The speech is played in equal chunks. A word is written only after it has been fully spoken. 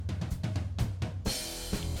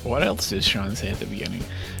What else does Sean say at the beginning?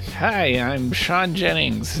 Hi, I'm Sean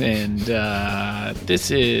Jennings, and this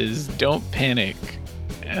is Don't Panic,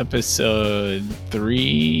 episode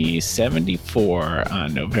 374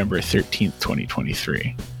 on November 13th,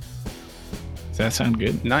 2023. Does that sound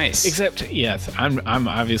good? Nice. Except, yes, I'm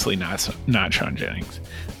obviously not Sean Jennings.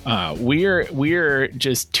 We're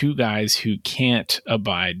just two guys who can't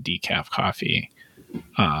abide decaf coffee.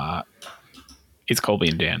 It's Colby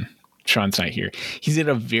and Dan. Sean's not here. He's at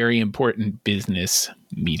a very important business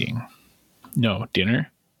meeting. No,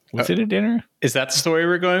 dinner. Was it a dinner? Is that the story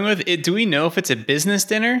we're going with? Do we know if it's a business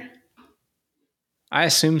dinner? I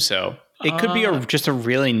assume so. It could be just a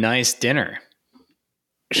really nice dinner.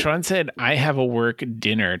 Sean said, I have a work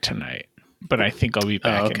dinner tonight, but I think I'll be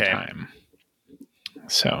back in time.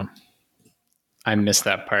 So I missed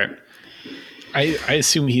that part. I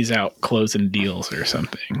assume he's out closing deals or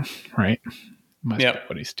something, right? Must be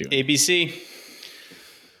what he's doing. ABC.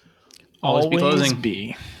 Always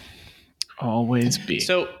be. Always be.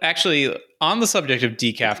 So actually, on the subject of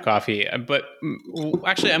decaf coffee, but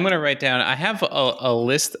actually I'm going to write down, I have a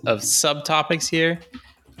list of subtopics here,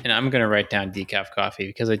 and I'm going to write down decaf coffee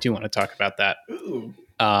because I do want to talk about that. Ooh,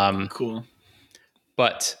 cool.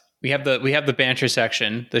 But we have the banter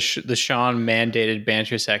section, the Sean mandated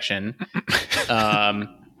banter section.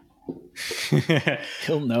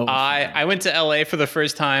 He'll know. I went to LA for the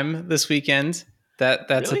first time this weekend.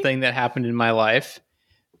 That's really? A thing that happened in my life.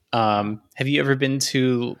 Have you ever been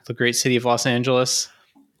to the great city of Los Angeles?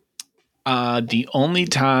 The only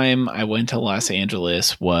time I went to Los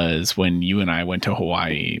Angeles was when you and I went to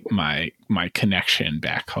Hawaii. My connection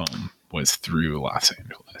back home was through Los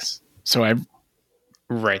Angeles. So I've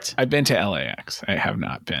been to LAX. I have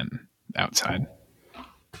not been outside.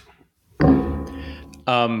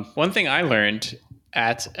 One thing I learned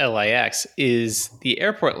at LAX is the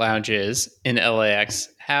airport lounges in LAX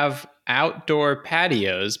have outdoor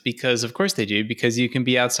patios because, of course, they do, because you can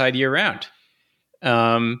be outside year round,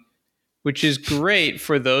 which is great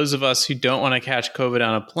for those of us who don't want to catch COVID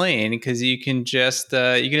on a plane because you can just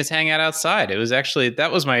hang out outside. It was actually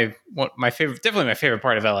that was my favorite, definitely my favorite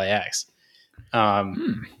part of LAX. That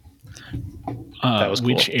was cool.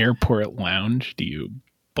 Which airport lounge do you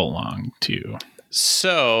belong to?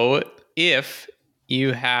 So if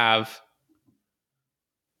you have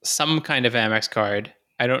some kind of Amex card,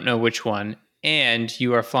 I don't know which one, and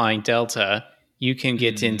you are flying Delta, you can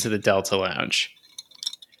get into the Delta lounge.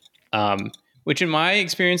 Which in my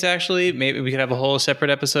experience, actually, maybe we could have a whole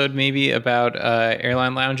separate episode maybe about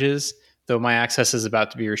airline lounges, though my access is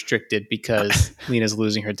about to be restricted because Lena's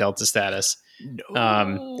losing her Delta status.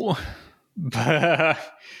 No. But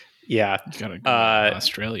yeah. You gotta go to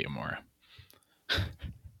Australia more.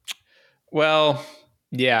 Well,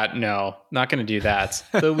 yeah, no, not going to do that.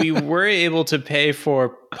 Though we were able to pay for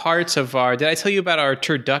parts of our... Did I tell you about our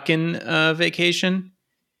turducken vacation?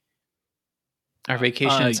 Our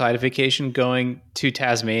vacation inside of vacation going to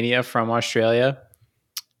Tasmania from Australia?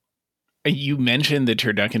 You mentioned the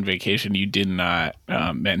turducken vacation. You did not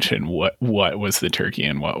mention what was the turkey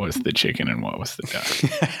and what was the chicken and what was the duck.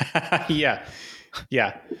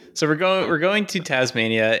 Yeah. So we're going to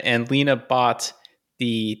Tasmania, and Lena bought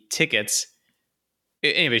the tickets.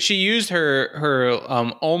 Anyway, she used her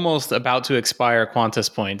almost about to expire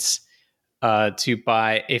Qantas points to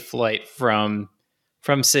buy a flight from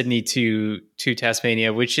Sydney to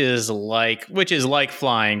Tasmania, which is like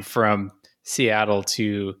flying from Seattle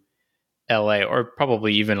to LA, or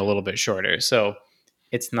probably even a little bit shorter. So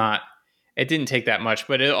it didn't take that much,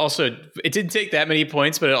 but it didn't take that many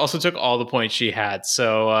points, but it also took all the points she had.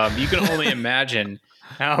 So you can only imagine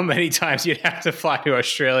how many times you'd have to fly to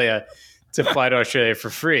Australia for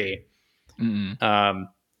free. That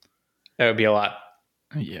would be a lot.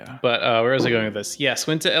 Yeah. But where was I going with this? Yes,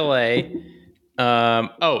 went to LA.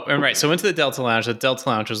 And right. So went to the Delta Lounge. The Delta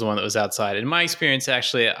Lounge was the one that was outside. In my experience,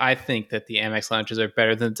 actually, I think that the Amex lounges are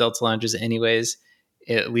better than the Delta lounges anyways,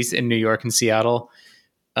 at least in New York and Seattle.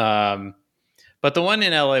 But the one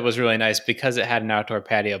in LA was really nice because it had an outdoor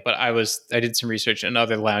patio. But I did some research, and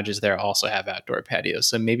other lounges there also have outdoor patios.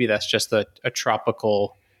 So maybe that's just a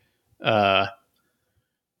tropical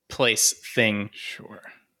place thing. Sure.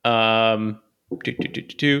 LA.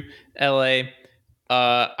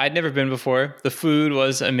 I'd never been before. The food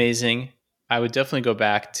was amazing. I would definitely go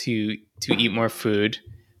back to eat more food.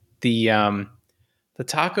 The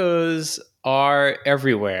tacos are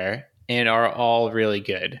everywhere and are all really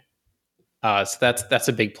good. So that's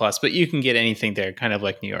a big plus. But you can get anything there, kind of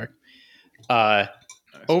like New York. Nice.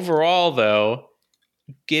 Overall, though,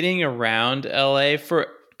 getting around LA,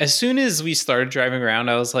 as soon as we started driving around,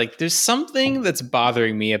 I was like, there's something that's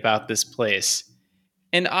bothering me about this place.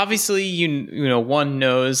 And obviously, you know, one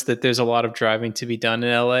knows that there's a lot of driving to be done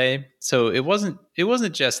in LA. So it wasn't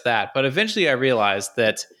just that. But eventually, I realized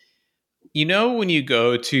that, you know, when you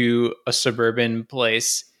go to a suburban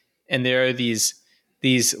place and there are these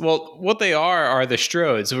well, what they are the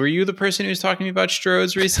Strodes. Were you the person who was talking to me about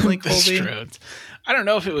Strodes recently, The Colby? Strodes. I don't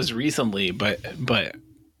know if it was recently, but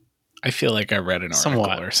I feel like I read an article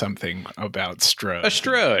or something about Strode. A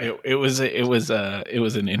Strode. It was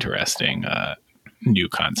an interesting new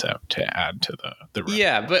concept to add to the repertoire.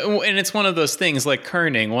 Yeah, but and it's one of those things like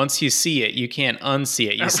kerning. Once you see it, you can't unsee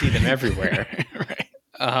it. You see them everywhere.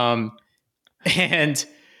 Right.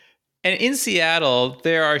 And in Seattle,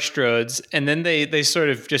 there are Strodes, and then they sort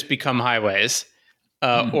of just become highways,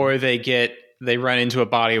 or they run into a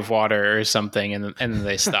body of water or something, and then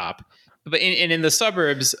they stop. But in the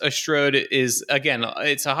suburbs, a Strode is, again,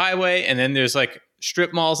 it's a highway, and then there's like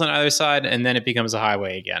strip malls on either side, and then it becomes a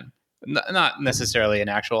highway again. Not necessarily an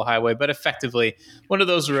actual highway, but effectively one of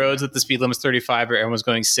those roads that the speed limit's 35, or everyone's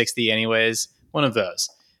going 60 anyways. One of those.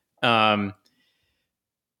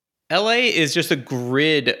 LA is just a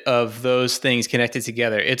grid of those things connected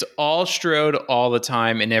together. It's all Strode all the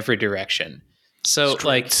time in every direction. So Strode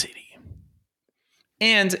like City.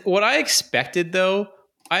 And what I expected, though,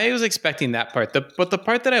 I was expecting that part. But the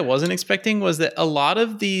part that I wasn't expecting was that a lot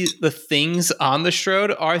of the things on the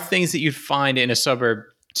Strode are things that you'd find in a suburb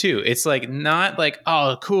too. It's like not like,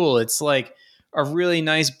 oh, cool. It's like a really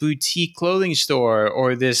nice boutique clothing store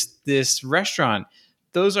or this restaurant.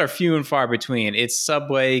 Those are few and far between. It's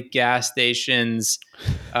Subway, gas stations,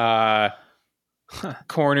 corner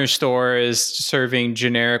stores serving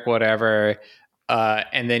generic whatever.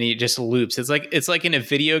 And then he just loops. It's like in a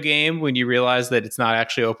video game when you realize that it's not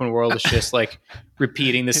actually open world. It's just like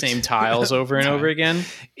repeating the same tiles over and over again.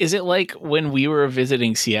 Is it like when we were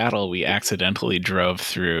visiting Seattle, we accidentally drove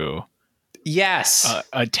through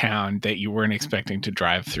a town that you weren't expecting to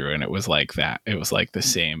drive through, and it was like that. It was like the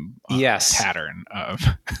same pattern of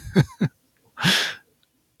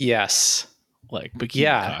like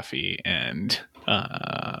bikini coffee and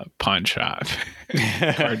pawn shop,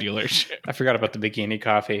 car dealership. I forgot about the bikini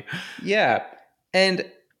coffee. Yeah. And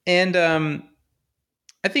I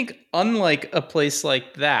think unlike a place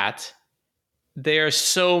like that, there are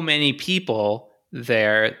so many people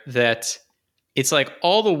there that it's like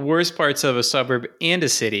all the worst parts of a suburb and a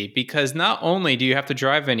city, because not only do you have to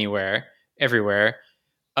drive everywhere,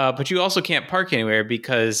 but you also can't park anywhere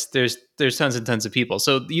because there's tons and tons of people.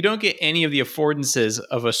 So you don't get any of the affordances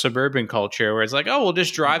of a suburban culture where it's like, oh, we'll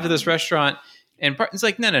just drive to this restaurant and park. It's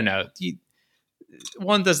like, no.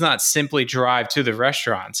 One does not simply drive to the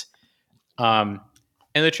restaurant.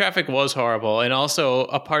 And the traffic was horrible. And also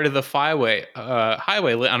a part of the highway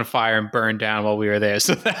lit on fire and burned down while we were there.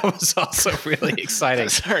 So that was also really exciting.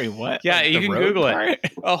 Sorry, what? Yeah, like you can Google it.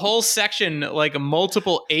 A whole section, like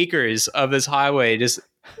multiple acres of this highway just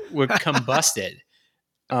were combusted.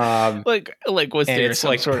 Like was and there it's some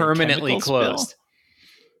like sort permanently of chemical closed.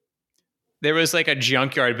 There was like a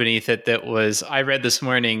junkyard beneath it that was, I read this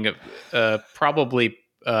morning, probably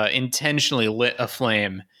intentionally lit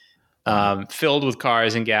aflame. Filled with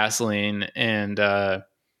cars and gasoline, and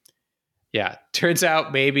turns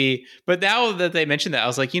out maybe. But now that they mentioned that, I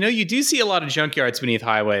was like, you do see a lot of junkyards beneath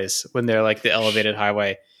highways when they're like the elevated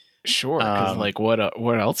highway. Sure, because like what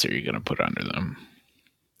else are you going to put under them?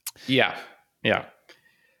 Yeah.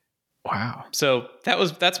 Wow. So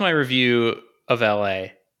that's my review of LA.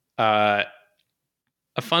 A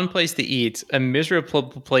fun place to eat, a miserable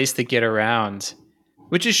place to get around.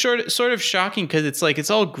 Which is sort of shocking because it's like it's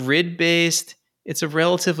all grid based. It's a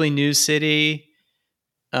relatively new city,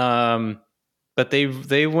 but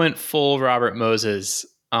they went full Robert Moses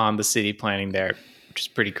on the city planning there, which is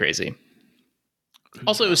pretty crazy.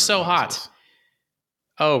 Also, it was so hot.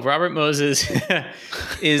 Oh, Robert Moses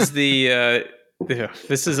is the.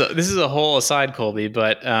 This is a whole aside, Colby,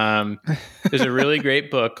 but there's a really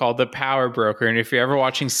great book called The Power Broker, and if you're ever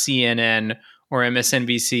watching CNN or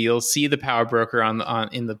MSNBC, you'll see the Power Broker on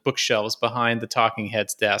in the bookshelves behind the talking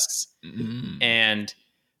heads desks. Mm. And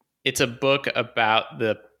it's a book about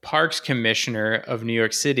the parks commissioner of New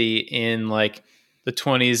York City in like the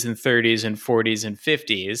 20s and 30s and 40s and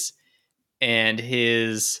 50s. And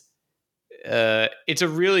his it's a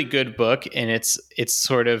really good book, and it's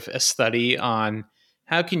sort of a study on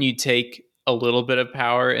how can you take a little bit of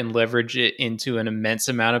power and leverage it into an immense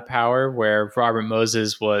amount of power, where Robert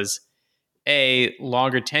Moses was a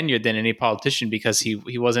longer tenured than any politician because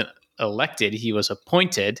he wasn't elected, he was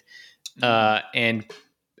appointed, and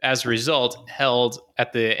as a result held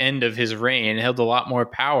at the end of his reign held a lot more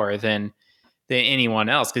power than anyone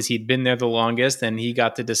else because he'd been there the longest and he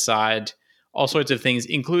got to decide all sorts of things,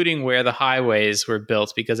 including where the highways were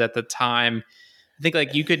built. Because at the time, I think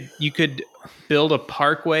like you could build a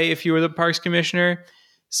parkway if you were the parks commissioner.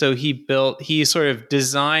 So he sort of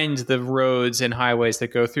designed the roads and highways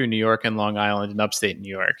that go through New York and Long Island and upstate New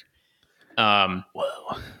York. Whoa.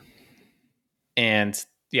 And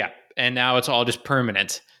yeah, and now it's all just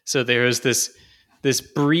permanent. So there's this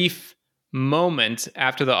brief moment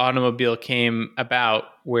after the automobile came about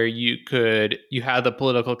where you had the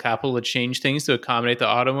political capital to change things to accommodate the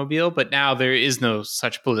automobile, but now there is no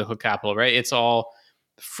such political capital, right? It's all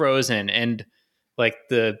frozen, and like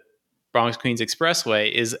the Bronx Queens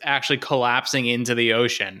Expressway is actually collapsing into the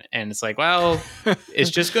ocean, and it's like, well,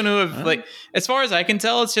 it's just going to like, as far as I can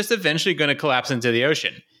tell, it's just eventually going to collapse into the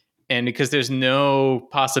ocean. And because there's no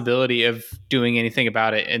possibility of doing anything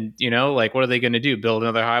about it. And, like, what are they going to do? Build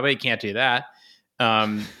another highway? You can't do that.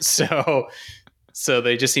 So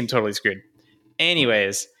they just seem totally screwed.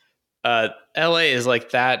 Anyways, LA is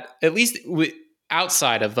like that, at least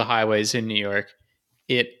outside of the highways in New York,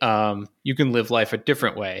 you can live life a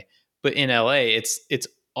different way. But in LA, it's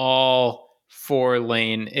all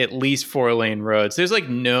at least 4-lane roads. There's like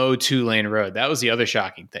no 2-lane road. That was the other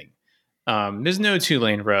shocking thing. There's no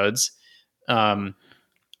 2-lane roads. And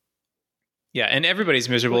everybody's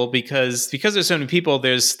miserable because there's so many people.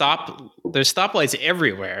 There's stoplights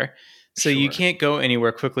everywhere, so you can't go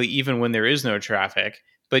anywhere quickly, even when there is no traffic.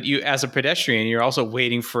 But you, as a pedestrian, you're also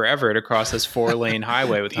waiting forever to cross this 4-lane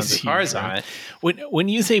highway with tons of cars on it. When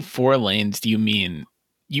you say 4 lanes, do you mean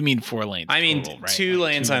 4 lanes? I mean total, right? 2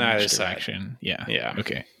 lanes on either side. Yeah.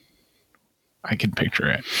 Okay. I can picture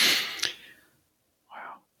it.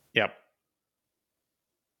 Yep.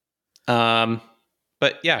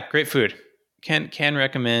 But yeah, great food. Can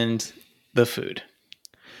recommend the food.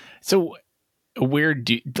 So where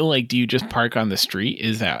do you just park on the street?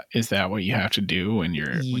 Is that what you have to do when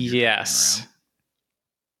you're yes.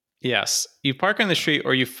 Yes. You park on the street,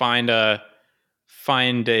 or you find a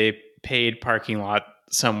paid parking lot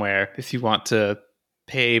somewhere if you want to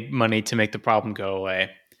pay money to make the problem go away.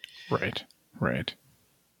 Right.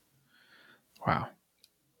 Wow.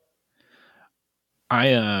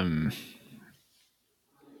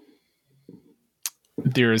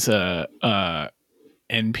 There's a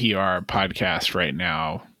NPR podcast right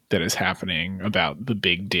now that is happening about the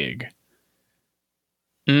Big Dig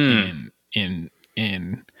in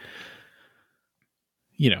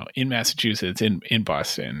Massachusetts, in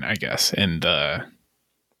Boston, I guess. And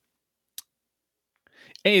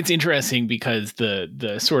it's interesting because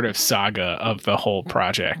the sort of saga of the whole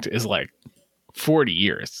project is like 40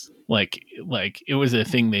 years. Like it was a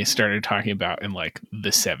thing they started talking about in like the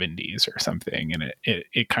 70s or something, and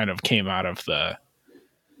it kind of came out of the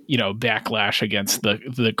backlash against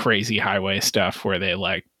the crazy highway stuff where they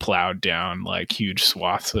like plowed down like huge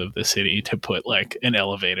swaths of the city to put like an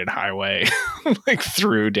elevated highway like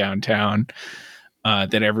through downtown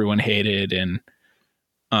that everyone hated. And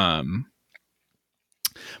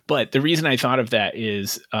but the reason I thought of that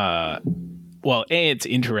is it's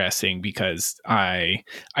interesting because I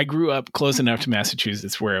grew up close enough to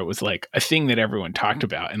Massachusetts where it was like a thing that everyone talked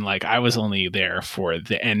about, and like I was only there for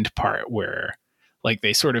the end part where like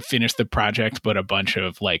they sort of finished the project, but a bunch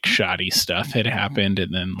of like shoddy stuff had happened,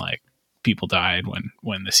 and then like people died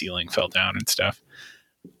when the ceiling fell down and stuff.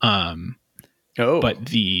 But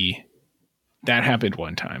that happened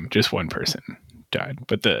one time, just one person died,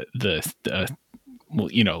 but the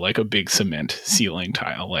like a big cement ceiling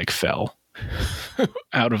tile like fell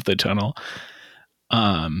out of the tunnel.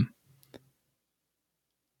 But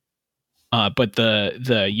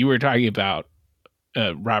you were talking about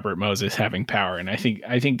Robert Moses having power, and I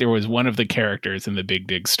think there was one of the characters in the Big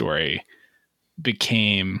Dig story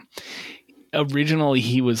originally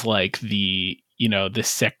he was like the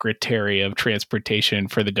secretary of transportation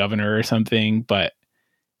for the governor or something, but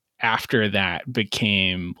after that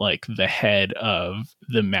became like the head of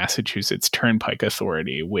the Massachusetts Turnpike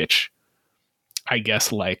Authority, which I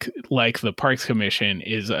guess like the Parks Commission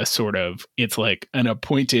is a sort of, it's like an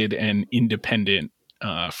appointed and independent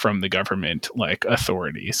from the government like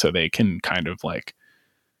authority, so they can kind of like,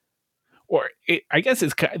 I guess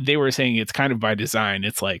they were saying it's kind of by design.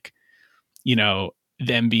 It's like,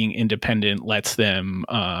 them being independent lets them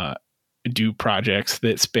do projects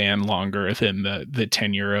that span longer than the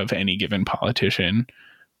tenure of any given politician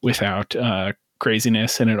without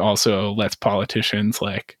craziness, and it also lets politicians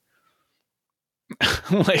like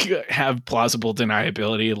have plausible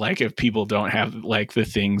deniability. Like if people don't have like the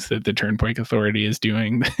things that the Turnpike Authority is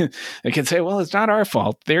doing, they can say, well, it's not our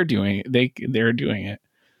fault. They're doing it.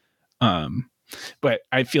 But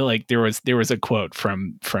I feel like there was a quote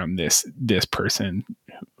from this person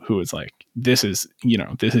who was like, this is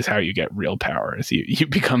how you get real power, is you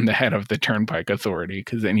become the head of the Turnpike Authority,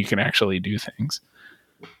 because then you can actually do things.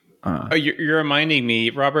 You're reminding me,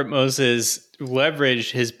 Robert Moses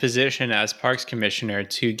leveraged his position as Parks Commissioner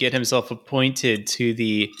to get himself appointed to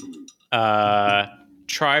the Triborough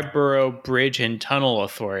Bridge and Tunnel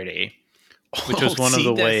Authority, which was one of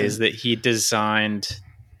the ways that he designed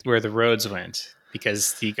where the roads went.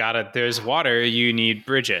 Because there's water, you need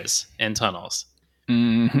bridges and tunnels.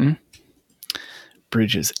 Mm-hmm.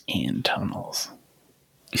 Bridges and tunnels.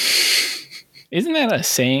 Isn't that a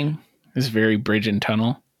saying? This very bridge and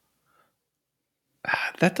tunnel?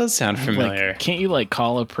 That does sound familiar. Like, can't you like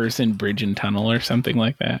call a person bridge and tunnel or something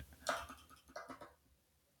like that?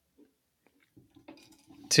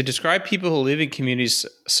 To describe people who live in communities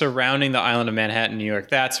surrounding the island of Manhattan, New York.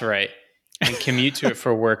 That's right. And commute to it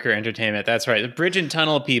for work or entertainment. That's right. The bridge and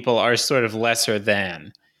tunnel people are sort of lesser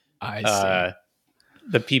than the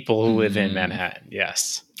people who live in Manhattan.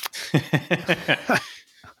 Yes.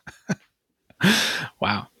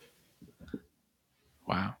 Wow.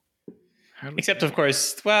 Except, of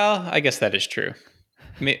course, well, I guess that is true.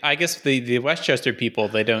 I guess the Westchester people,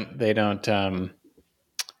 they don't.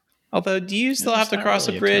 Although, do you still have to cross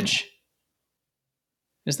a bridge?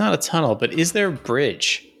 There's not a tunnel, but is there a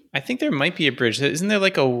bridge? I think there might be a bridge. Isn't there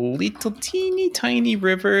like a little teeny tiny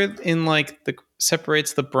river in like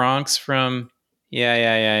separates the Bronx from?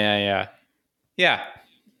 Yeah.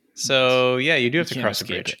 So yeah, you do have to cross a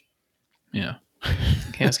bridge. Yeah,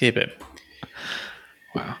 can't escape it.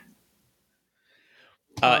 Wow.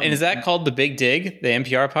 And is that called The Big Dig, the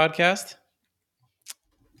NPR podcast?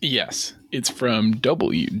 Yes, it's from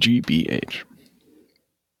WGBH.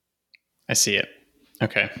 I see it.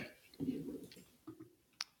 Okay.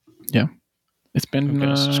 Yeah, it's been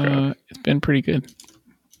pretty good.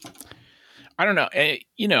 I don't know.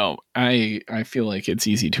 I feel like it's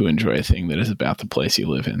easy to enjoy a thing that is about the place you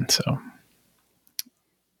live in. So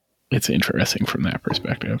it's interesting from that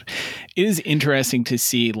perspective. It is interesting to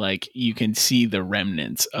see, like, you can see the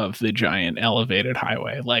remnants of the giant elevated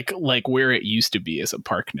highway, like where it used to be as a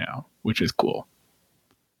park now, which is cool.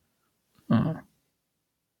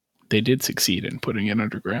 They did succeed in putting it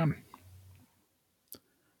underground.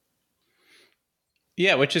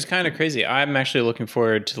 Yeah, which is kind of crazy. I'm actually looking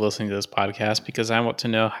forward to listening to this podcast because I want to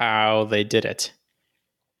know how they did it.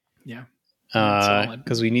 Yeah.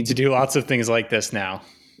 Because we need to do lots of things like this now.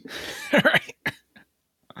 Right.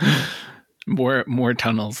 More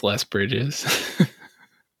tunnels, less bridges.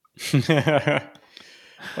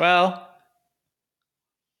 Well,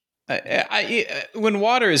 I when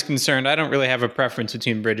water is concerned, I don't really have a preference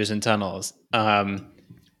between bridges and tunnels.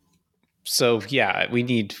 So yeah, we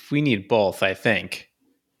need both, I think,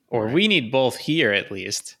 or we need both here at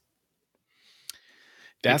least.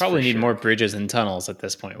 We probably need more bridges and tunnels at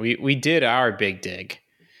this point. We did our big dig.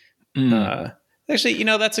 Actually,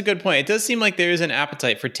 that's a good point. It does seem like there is an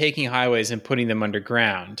appetite for taking highways and putting them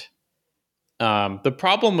underground. The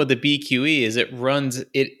problem with the BQE is it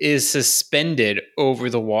is suspended over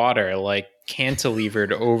the water, like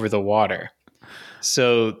cantilevered over the water.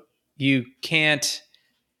 So you can't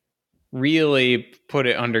really put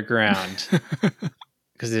it underground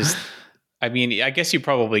because I guess you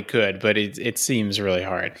probably could, but it seems really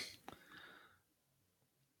hard.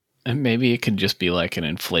 And maybe it could just be like an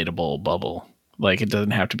inflatable bubble. Like, it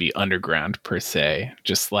doesn't have to be underground per se.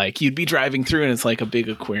 Just like you'd be driving through and it's like a big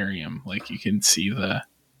aquarium. Like you can see the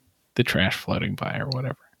trash floating by or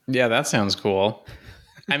whatever. Yeah, that sounds cool.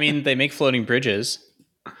 I mean, they make floating bridges.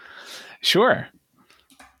 Sure.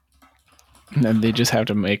 And then they just have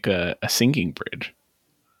to make a sinking bridge.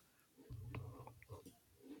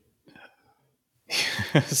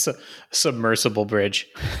 Submersible bridge.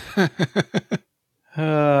 Wait,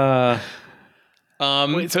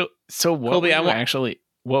 so what Colby,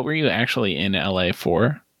 what were you actually in LA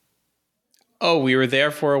for? Oh, we were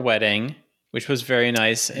there for a wedding, which was very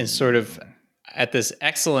nice and sort of at this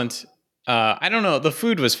excellent, I don't know, the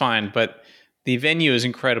food was fine, but the venue is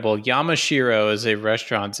incredible. Yamashiro is a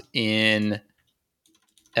restaurant in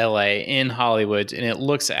LA, in Hollywood, and it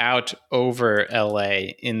looks out over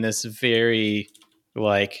LA in this very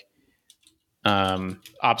like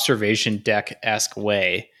observation deck-esque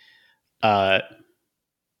way.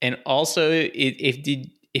 And also,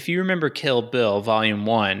 if you remember Kill Bill Volume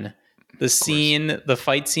 1, the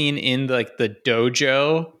fight scene in like the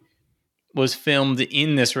dojo was filmed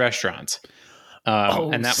in this restaurant.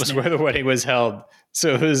 And that was where the wedding was held.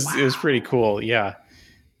 So it was pretty cool. Yeah.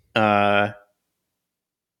 But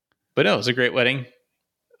no, it was a great wedding.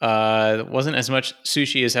 It wasn't as much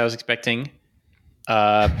sushi as I was expecting.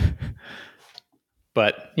 But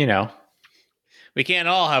We can't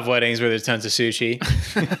all have weddings where there's tons of sushi.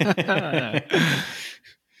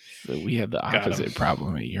 So we have the opposite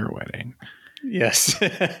problem at your wedding. Yes.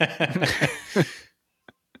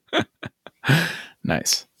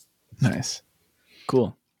 Nice.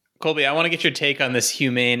 Cool. Colby, I want to get your take on this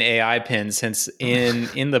humane AI pin, since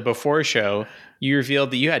in the before show, you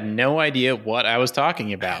revealed that you had no idea what I was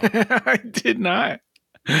talking about. I did not.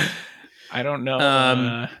 I don't know.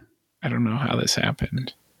 I don't know how this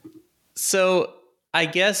happened. So I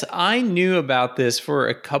guess I knew about this for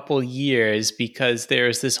a couple years because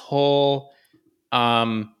there's this whole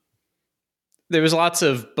there was lots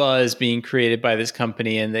of buzz being created by this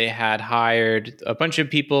company, and they had hired a bunch of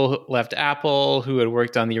people who left Apple who had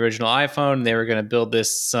worked on the original iPhone. And they were going to build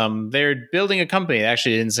they're building a company. They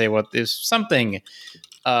actually didn't say what this something.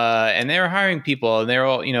 And they were hiring people, and they were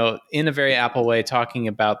all, in a very Apple way, talking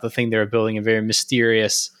about the thing they were building in very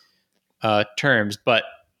mysterious terms, but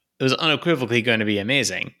it was unequivocally going to be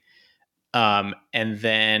amazing. And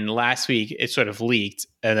then last week it sort of leaked,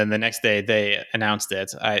 and then the next day they announced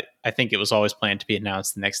it. I think it was always planned to be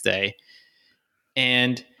announced the next day.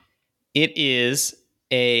 And it is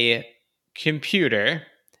a computer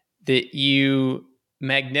that you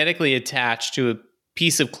magnetically attach to a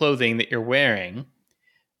piece of clothing that you're wearing.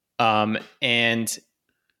 And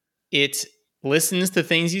it listens to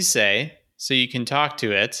things you say, so you can talk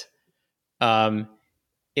to it.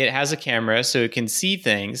 It has a camera, so it can see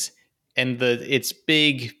things. And its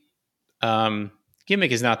big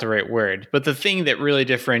gimmick is not the right word, but the thing that really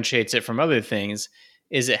differentiates it from other things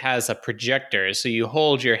is it has a projector. So you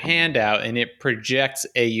hold your hand out and it projects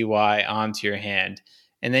a UI onto your hand.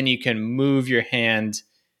 And then you can move your hand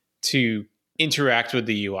to interact with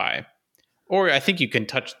the UI. Or I think you can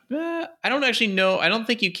touch, I don't actually know. I don't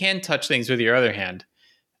think you can touch things with your other hand,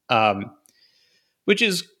 which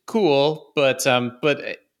is cool. But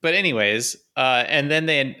anyways, and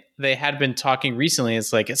then they had been talking recently.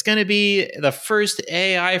 It's like, it's going to be the first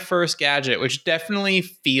AI first gadget, which definitely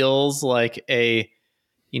feels like I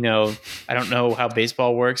don't know how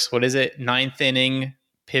baseball works. What is it? 9th inning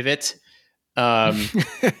pivot.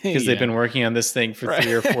 Because they've been working on this thing for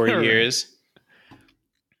 3 or 4 years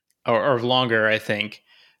or longer, I think.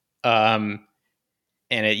 And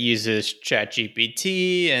it uses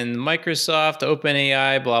ChatGPT and Microsoft,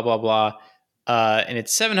 OpenAI, blah, blah, blah. And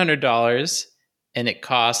it's $700, and it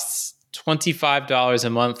costs $25 a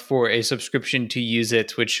month for a subscription to use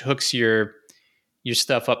it, which hooks your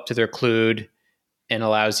stuff up to their cloud and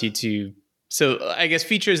allows you to. So I guess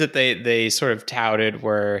features that they sort of touted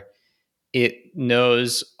were it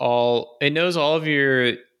knows all of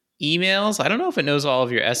your emails. I don't know if it knows all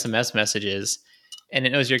of your SMS messages, and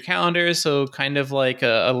it knows your calendar. So kind of like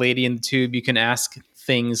a lady in the tube, you can ask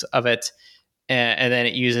things of it. And then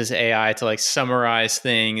it uses AI to like summarize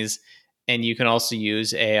things. And you can also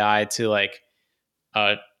use AI to like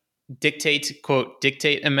dictate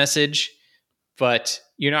a message, but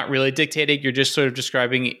you're not really dictating. You're just sort of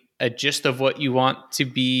describing a gist of what you want to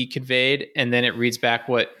be conveyed. And then it reads back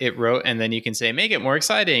what it wrote. And then you can say, make it more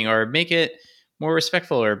exciting or make it more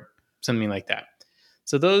respectful or something like that.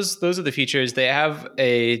 So those are the features. They have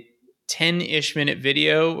a 10-ish minute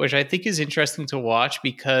video, which I think is interesting to watch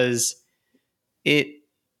because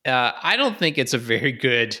I don't think it's a very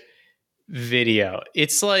good video.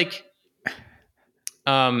 It's like,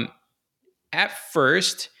 at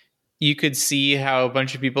first you could see how a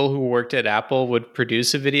bunch of people who worked at Apple would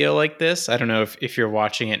produce a video like this. I don't know if you're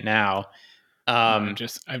watching it now. I've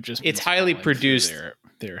just it's highly produced.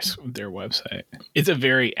 Their website. It's a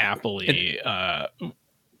very Apple-y,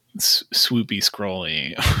 swoopy,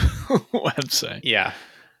 scrolly website. Yeah.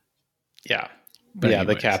 But anyways.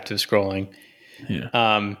 The captive scrolling.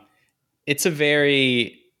 Yeah. It's a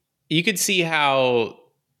very, you could see how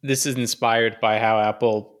this is inspired by how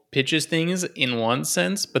Apple pitches things in one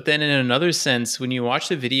sense, but then in another sense, when you watch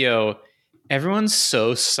the video, everyone's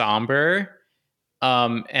so somber.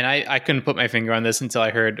 And I couldn't put my finger on this until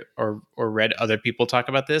I heard or read other people talk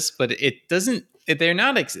about this, but it doesn't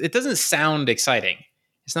sound exciting.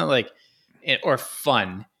 It's not like, or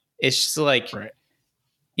fun. It's just like, right.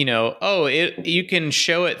 You can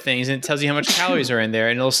show it things and it tells you how much calories are in there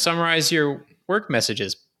and it'll summarize your work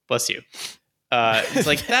messages. Bless you. It's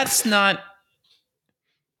like, that's not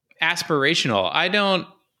aspirational. I don't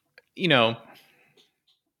know.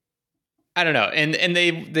 And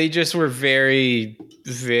they just were very,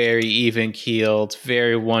 very even keeled,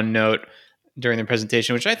 very one note during the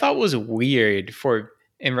presentation, which I thought was weird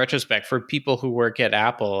in retrospect for people who work at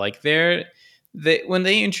Apple. Like when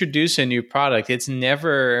they introduce a new product, it's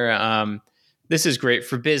never, this is great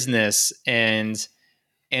for business and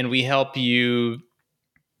we help you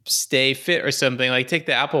stay fit or something, like take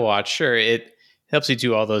the Apple Watch. Sure, it helps you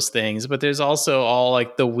do all those things, but there's also all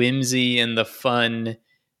like the whimsy and the fun,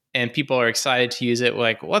 and people are excited to use it.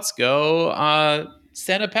 Like, let's go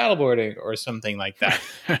stand up paddleboarding or something like that,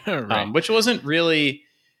 Right. which wasn't really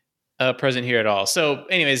present here at all. So,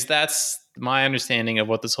 anyways, that's my understanding of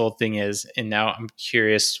what this whole thing is. And now I'm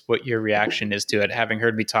curious what your reaction is to it, having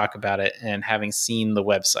heard me talk about it and having seen the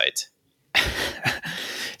website.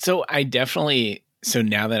 So I definitely, so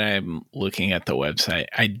now that I'm looking at the website,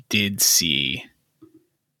 I did see,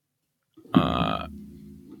 like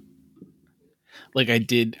I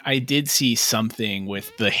did see something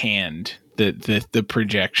with the hand, the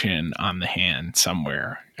projection on the hand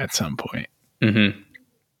somewhere at some point. Mm-hmm.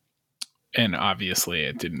 And obviously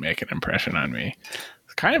it didn't make an impression on me.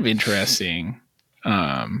 It's kind of interesting.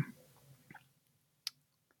 One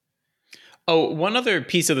other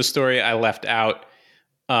piece of the story I left out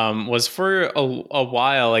was for a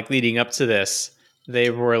while, like leading up to this,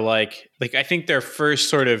 they were like I think their first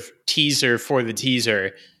sort of teaser for the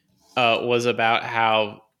teaser was about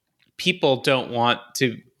how people don't want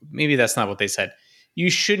to. Maybe that's not what they said. You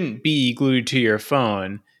shouldn't be glued to your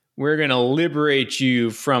phone. We're going to liberate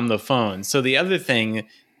you from the phone. So the other thing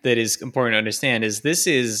that is important to understand is this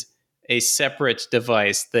is a separate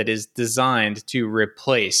device that is designed to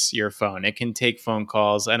replace your phone. It can take phone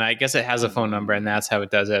calls, and I guess it has a phone number, and that's how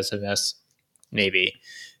it does SMS, maybe.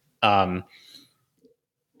 And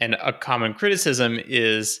a common criticism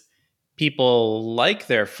is people like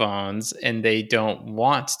their phones, and they don't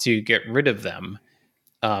want to get rid of them.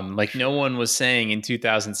 Like no one was saying in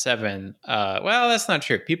 2007, well, that's not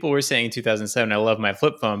true. People were saying in 2007, I love my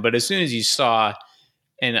flip phone. But as soon as you saw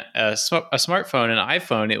a smartphone, an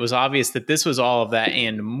iPhone, it was obvious that this was all of that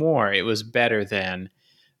and more. It was better than.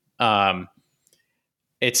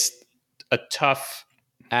 It's a tough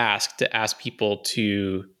ask to ask people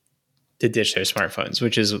to ditch their smartphones,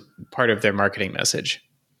 which is part of their marketing message.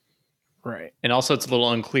 Right. And also it's a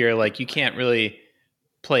little unclear. Like you can't really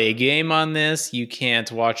play a game on this. You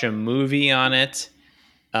can't watch a movie on it.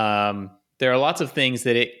 There are lots of things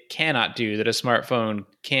that it cannot do that a smartphone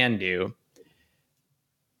can do.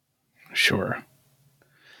 Sure.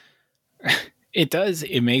 It does.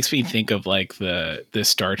 It makes me think of like the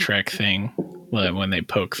Star Trek thing when they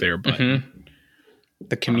poke their button. Mm-hmm.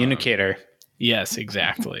 The communicator. Yes,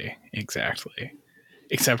 exactly. Exactly.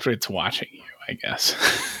 Except it's watching you, I guess.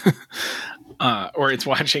 Or it's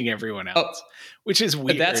watching everyone else, which is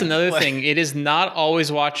weird. But that's another thing. It is not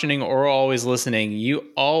always watching or always listening. You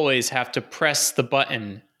always have to press the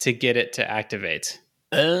button to get it to activate.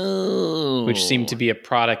 Oh. Which seemed to be a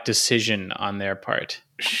product decision on their part.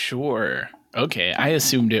 Sure. Okay. I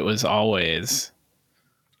assumed it was always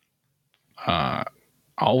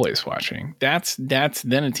watching. That's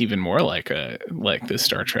then it's even more like the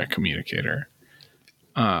Star Trek communicator.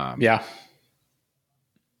 Yeah.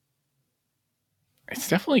 It's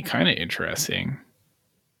definitely kind of interesting.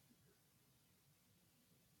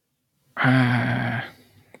 I'm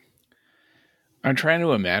trying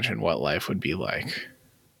to imagine what life would be like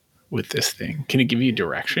with this thing. Can it give you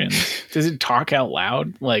directions? Does it talk out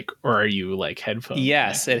loud? Or are you like headphones?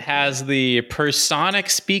 Yes, it has the Personic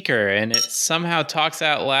speaker, and it somehow talks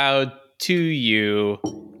out loud to you,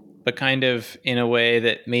 but kind of in a way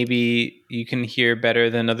that maybe you can hear better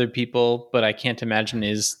than other people, but I can't imagine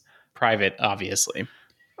is private, obviously.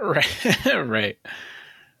 Right. Right.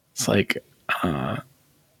 It's like,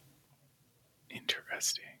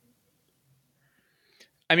 interesting.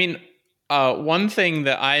 I mean, one thing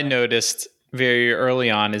that I noticed very early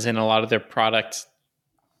on is in a lot of their product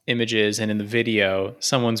images and in the video,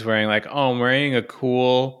 someone's wearing like, oh, I'm wearing a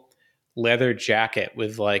cool leather jacket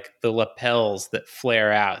with like the lapels that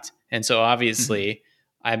flare out. And so obviously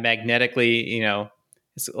I magnetically,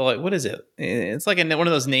 it's like, what is it? It's like one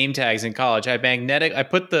of those name tags in college. I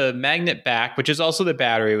put the magnet back, which is also the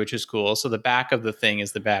battery, which is cool. So the back of the thing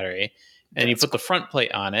is the battery, and you put the front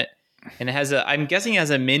plate on it, and it has I'm guessing it has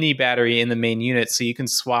a mini battery in the main unit, so you can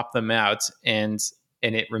swap them out and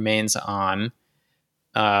it remains on.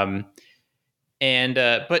 But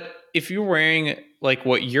if you're wearing like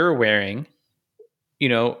what you're wearing,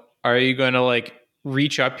 are you going to like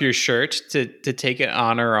reach up your shirt to take it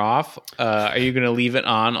on or off? Are you going to leave it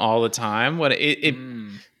on all the time?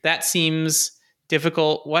 That seems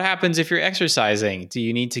difficult. What happens if you're exercising? Do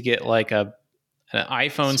you need to get like an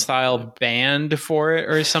iPhone style band for it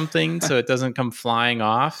or something so it doesn't come flying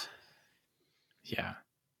off? Yeah.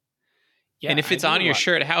 And if it's on your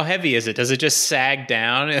shirt, how heavy is it? Does it just sag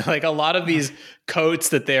down? Like a lot of these coats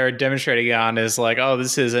that they are demonstrating on is like, oh,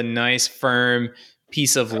 this is a nice, firm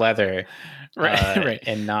piece of leather, right.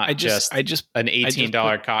 and not I just an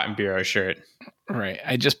 $18 Cotton Bureau shirt. Right.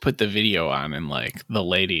 I just put the video on and like the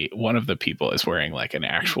lady, one of the people is wearing like an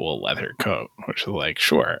actual leather coat, which is like,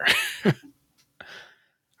 sure.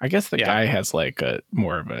 I guess the guy has like a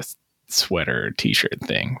more of a sweater t-shirt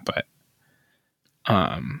thing, but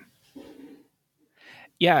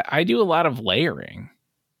yeah, I do a lot of layering,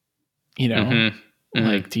 you know. Mm-hmm.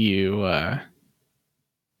 Like, do you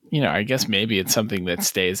I guess maybe it's something that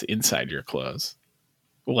stays inside your clothes,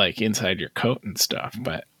 like inside your coat and stuff,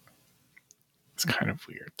 but it's kind of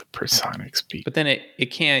weird, the personic speak. But then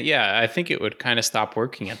it can't, I think it would kind of stop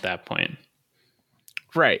working at that point.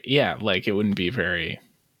 Right, yeah, like it wouldn't be very,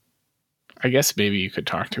 I guess maybe you could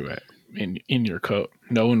talk to it in your coat.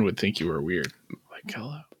 No one would think you were weird. Like,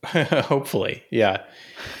 hello. Hopefully, yeah.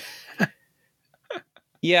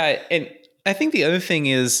 Yeah, and I think the other thing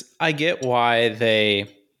is I get why they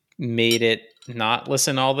made it not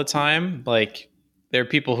listen all the time. Like, there are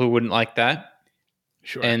people who wouldn't like that.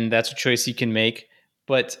 Sure. And that's a choice you can make.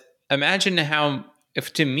 But imagine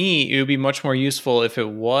if to me, it would be much more useful if it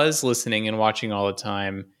was listening and watching all the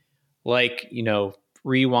time, like,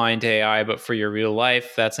 Rewind AI, but for your real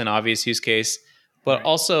life. That's an obvious use case. But Right.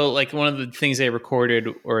 Also, like, one of the things they recorded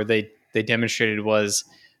or they demonstrated was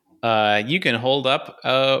you can hold up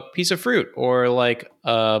a piece of fruit or like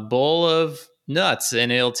a bowl of nuts,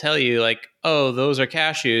 and it'll tell you, like, oh, those are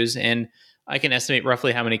cashews. And I can estimate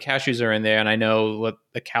roughly how many cashews are in there, and I know what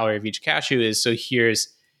the calorie of each cashew is. So here's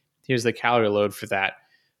the calorie load for that,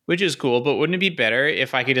 which is cool. But wouldn't it be better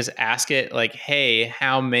if I could just ask it, like, hey,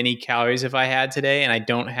 how many calories have I had today? And I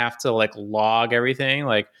don't have to like log everything.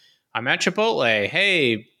 Like, I'm at Chipotle.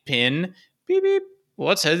 Hey, pin, beep, beep.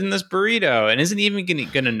 What's in this burrito? And isn't even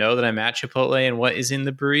going to know that I'm at Chipotle and what is in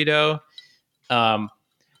the burrito.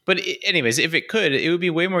 But anyways, if it could, it would be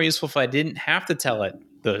way more useful if I didn't have to tell it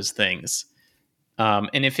those things.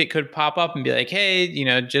 And if it could pop up and be like,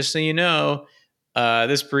 hey, just so you know,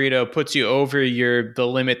 this burrito puts you over the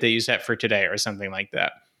limit that you set for today or something like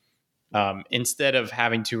that. Instead of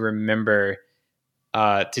having to remember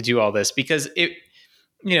to do all this, because if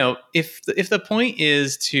the point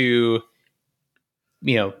is to,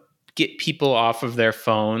 get people off of their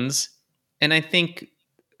phones, and I think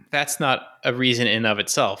that's not a reason in and of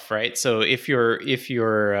itself, right? So if your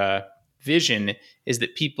vision is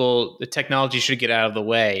that the technology should get out of the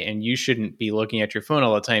way and you shouldn't be looking at your phone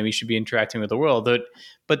all the time, you should be interacting with the world.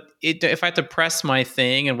 But if I have to press my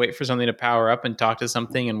thing and wait for something to power up and talk to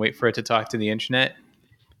something and wait for it to talk to the internet,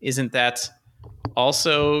 isn't that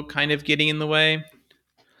also kind of getting in the way?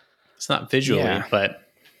 It's not visually, but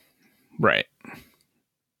right.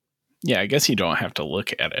 Yeah, I guess you don't have to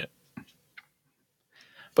look at it.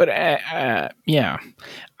 But yeah,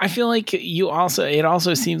 I feel like it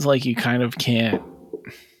also seems like you kind of can't.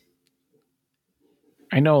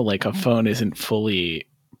 I know like a phone isn't fully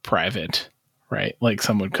private, right? Like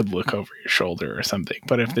someone could look over your shoulder or something.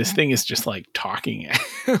 But if this thing is just like talking at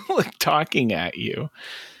you,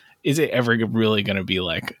 is it ever really going to be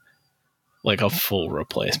like a full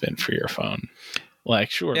replacement for your phone? Like,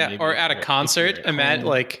 sure. Yeah, or at a concert, imagine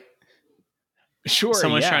like. Sure,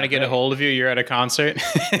 someone's trying to get a hold of you. You're at a concert.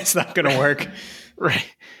 It's not going to work.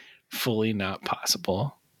 Right. Fully not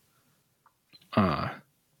possible. Another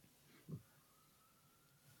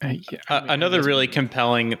really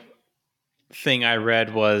compelling thing I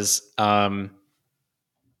read was there's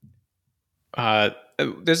a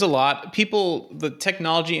lot people. The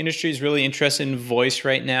technology industry is really interested in voice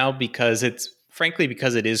right now because it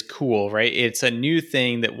is cool, right? It's a new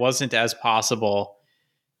thing that wasn't as possible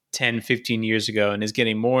 10, 15 years ago and is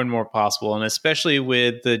getting more and more possible. And especially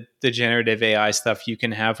with the generative AI stuff, you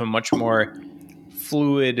can have a much more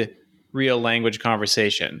fluid, real language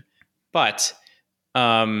conversation. But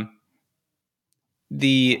the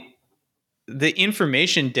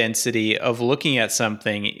information density of looking at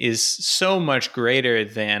something is so much greater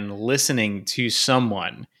than listening to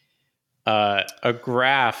someone. A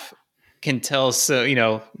graph can tell,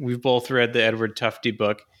 we've both read the Edward Tufte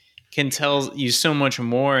book, can tell you so much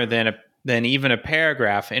more than even a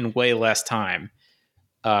paragraph in way less time.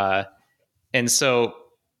 And so,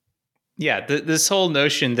 yeah, this whole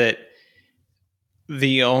notion that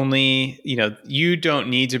the only, you don't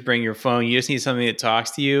need to bring your phone, you just need something that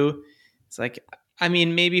talks to you. It's like, I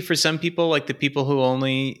mean, maybe for some people, like the people who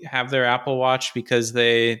only have their Apple Watch because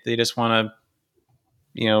they just want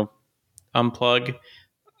to, unplug,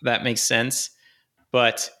 that makes sense.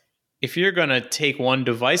 But if you're going to take one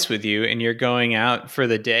device with you and you're going out for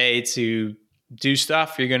the day to do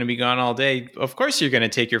stuff, you're going to be gone all day. Of course, you're going to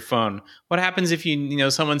take your phone. What happens if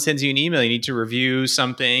someone sends you an email, you need to review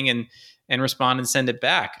something and and respond and send it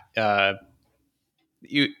back.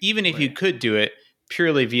 Even if you could do it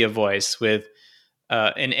purely via voice with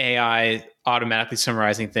an AI automatically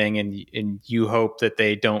summarizing thing, and you hope that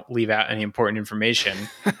they don't leave out any important information,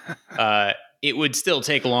 it would still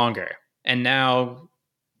take longer. And now,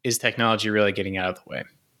 is technology really getting out of the way?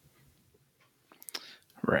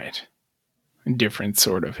 Right. Different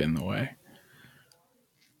sort of in the way.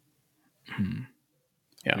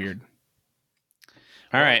 Yeah. Weird.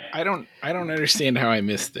 All right. I don't understand how I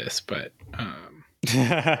missed this, but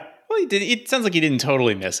well, you did. It sounds like you didn't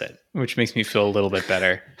totally miss it, which makes me feel a little bit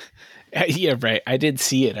better. yeah, right. I did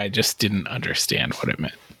see it. I just didn't understand what it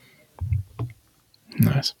meant.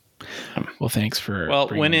 Nice. Well, thanks for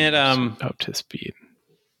when it up to speed.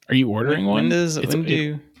 Are you ordering one?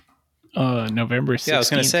 November 16th. Yeah, I was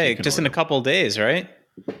going to say just in a couple of days, right?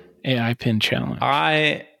 AI pin challenge.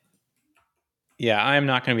 I am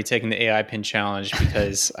not going to be taking the AI pin challenge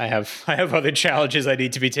because I have other challenges I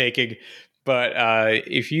need to be taking. But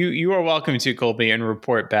if you are welcome to, Colby, and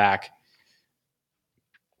report back.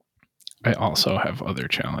 I also have other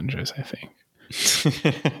challenges, I think.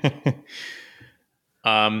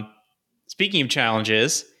 Speaking of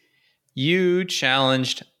challenges, you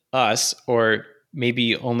challenged us, or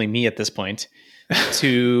maybe only me at this point,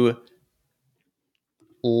 to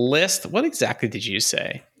list. What exactly did you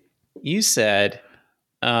say? You said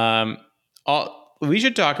we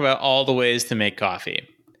should talk about all the ways to make coffee.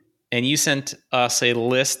 And you sent us a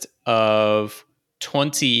list of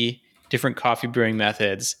 20 different coffee brewing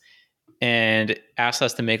methods and asked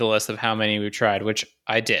us to make a list of how many we've tried, which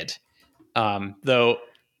I did. Though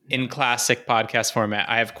in classic podcast format,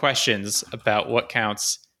 I have questions about what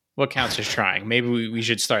counts as trying. Maybe we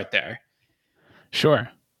should start there. Sure.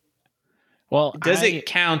 Well, does it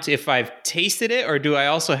count if I've tasted it, or do I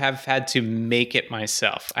also have had to make it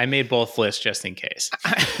myself? I made both lists just in case.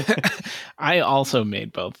 I also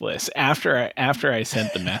made both lists. After I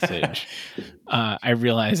sent the message, I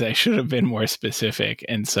realized I should have been more specific,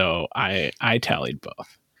 and so I tallied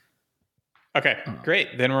both. Okay,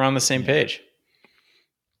 great. Then we're on the same page.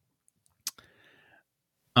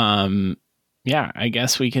 Yeah, I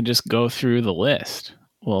guess we can just go through the list.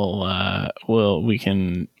 We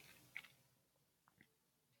can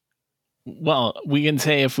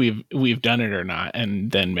say if we've done it or not,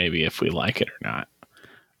 and then maybe if we like it or not.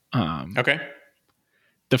 Okay.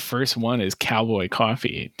 The first one is cowboy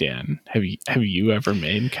coffee. Dan, have you ever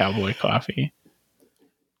made cowboy coffee?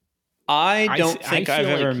 I don't think I've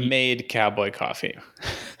ever made cowboy coffee.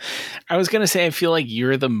 I was going to say, I feel like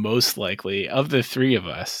you're the most likely of the three of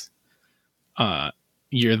us.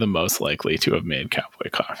 You're the most likely to have made cowboy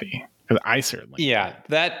coffee. Because I certainly. Yeah,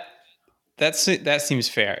 that seems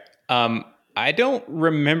fair. I don't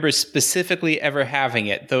remember specifically ever having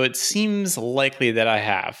it, though it seems likely that I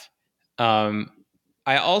have.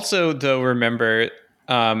 I also, though, remember.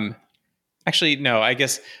 Actually, no. I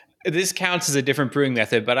guess this counts as a different brewing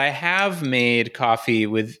method, but I have made coffee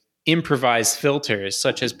with improvised filters,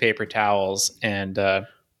 such as paper towels and other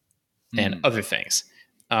things.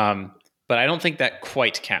 But I don't think that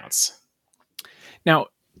quite counts. Now,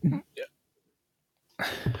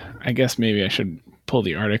 I guess maybe I should pull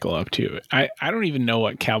the article up too. I don't even know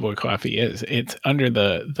what cowboy coffee is. It's under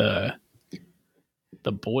the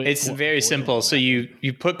boil. It's very simple. So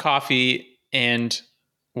you put coffee and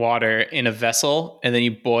water in a vessel, and then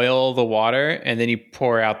you boil the water, and then you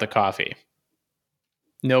pour out the coffee.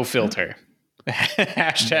 No filter.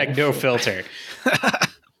 Hashtag no filter.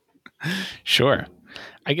 Sure.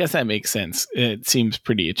 I guess that makes sense. It seems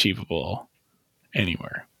pretty achievable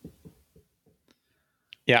anywhere.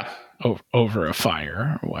 Yeah. Over a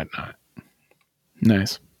fire or whatnot.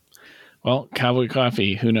 Nice. Well, cowboy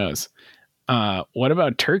coffee, who knows? What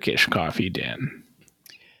about Turkish coffee, Dan?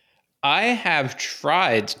 I have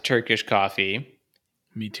tried Turkish coffee.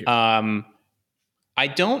 Me too. I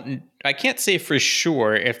can't say for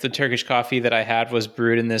sure if the Turkish coffee that I had was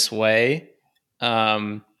brewed in this way.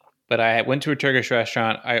 But I went to a Turkish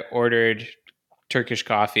restaurant. I ordered Turkish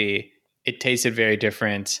coffee. It tasted very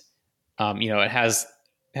different. It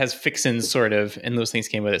has fixins sort of, and those things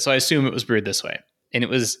came with it. So I assume it was brewed this way, and it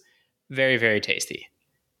was very, very tasty.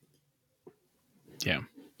 Yeah,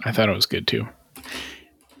 I thought it was good too.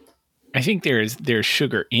 I think there's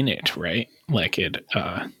sugar in it, right? Like it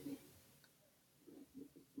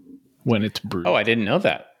when it's brewed. Oh, I didn't know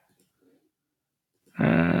that.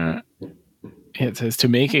 It says to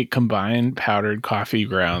make it combine powdered coffee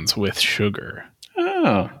grounds with sugar.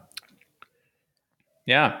 Oh.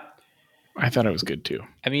 Yeah. I thought it was good too.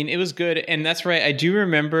 I mean, it was good, and that's right. I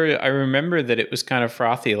remember that it was kind of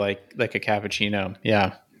frothy, like a cappuccino.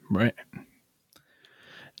 Yeah. Right.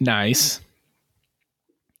 Nice.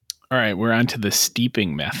 All right, we're on to the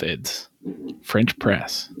steeping methods. French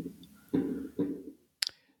press.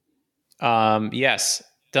 Yes,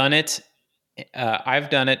 done it. I've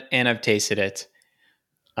done it and I've tasted it.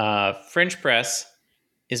 French press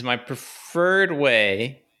is my preferred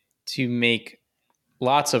way to make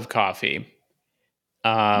lots of coffee.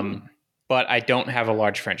 But I don't have a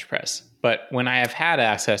large French press. But when I have had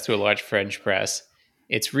access to a large French press,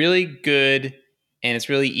 it's really good and it's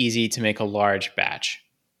really easy to make a large batch.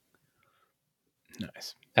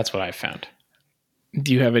 Nice. That's what I've found.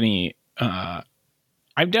 Do you have any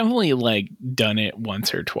I've definitely like done it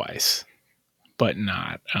once or twice, but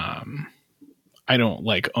not I don't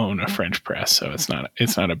like own a French press, so it's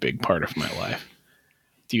not a big part of my life.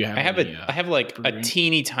 Do you have I have like a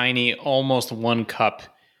teeny tiny almost 1 cup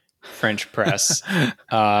French press.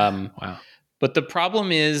 Wow. But the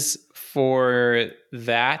problem is for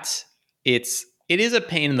that it is a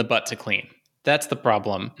pain in the butt to clean. That's the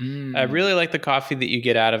problem. I really like the coffee that you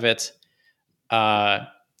get out of it.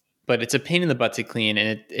 But it's a pain in the butt to clean,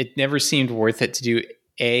 and it never seemed worth it to do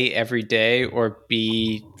A, every day, or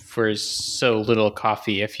B, for so little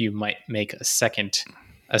coffee if you might make a second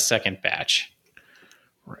batch.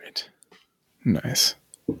 Right. Nice.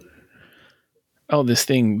 Oh,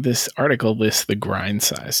 this article lists the grind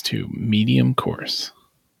size to medium coarse.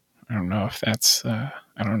 I don't know if that's I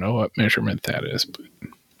don't know what measurement that is, but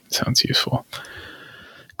it sounds useful.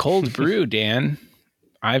 Cold brew, Dan.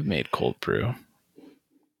 I've made cold brew.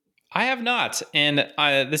 I have not, and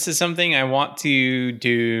this is something I want to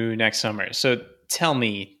do next summer. So tell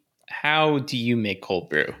me, how do you make cold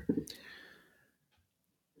brew?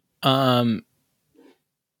 The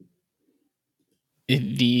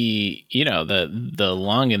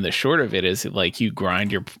long and the short of it is like you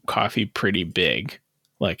grind your coffee pretty big,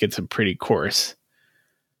 like it's a pretty coarse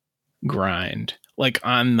grind. Like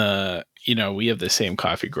on the, we have the same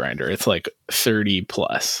coffee grinder. It's like 30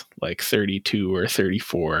 plus, like 32 or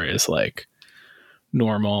 34 is like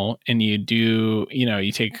normal. And you do,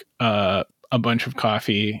 you take a bunch of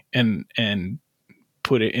coffee and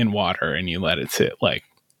put it in water and you let it sit like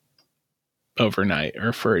overnight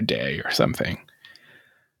or for a day or something.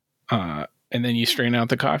 And then you strain out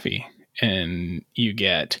the coffee and you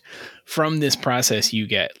get, from this process, you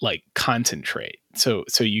get like concentrate. So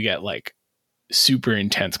you get like super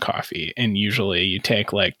intense coffee. And usually you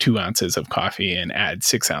take like 2 ounces of coffee and add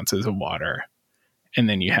 6 ounces of water. And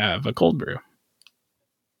then you have a cold brew.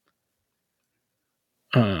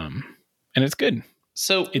 And it's good.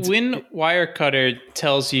 So when Wirecutter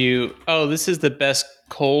tells you, oh, this is the best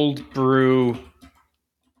cold brewer,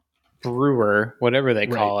 whatever they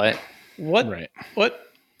call it, what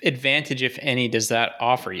advantage, if any, does that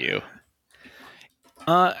offer you?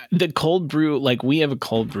 The cold brew, like we have a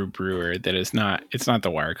cold brew brewer that it's not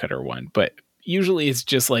the Wirecutter one, but usually it's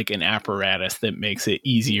just like an apparatus that makes it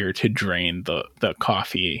easier to drain the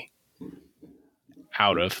coffee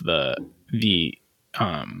out of the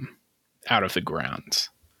grounds.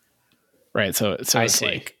 Right. So it's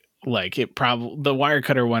like it probably, the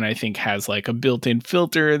Wirecutter one I think has like a built-in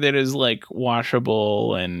filter that is like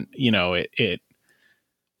washable, and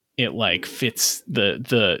it like fits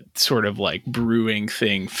the sort of like brewing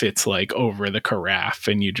thing fits like over the carafe,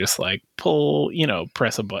 and you just like pull,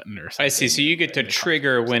 press a button or something. I see. So you get to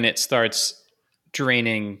trigger when it starts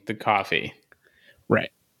draining the coffee.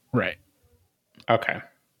 Right. Okay.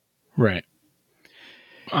 Right.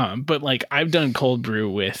 But like I've done cold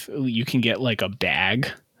brew with, you can get like a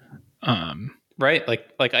bag. Right.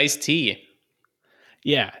 Like iced tea.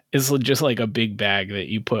 Yeah, it's just like a big bag that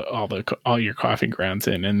you put all your coffee grounds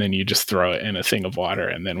in, and then you just throw it in a thing of water,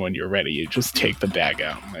 and then when you're ready, you just take the bag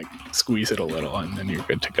out and like squeeze it a little, and then you're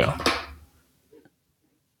good to go.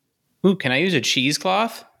 Ooh, can I use a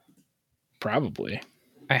cheesecloth? Probably.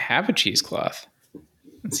 I have a cheesecloth.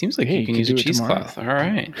 It seems like you can use a cheesecloth. All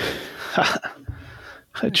right.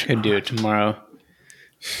 I could do it tomorrow.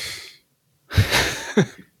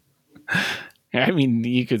 I mean,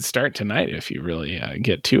 you could start tonight if you really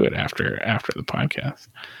get to it after the podcast.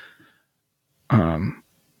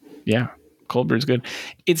 Yeah, cold brew is good.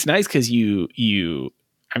 It's nice because you're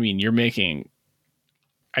making,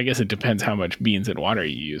 I guess it depends how much beans and water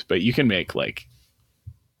you use, but you can make like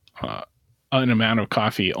an amount of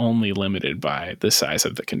coffee only limited by the size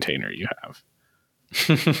of the container you have.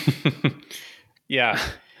 Yeah.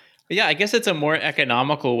 I guess it's a more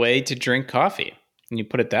economical way to drink coffee when you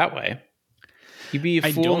put it that way. You'd be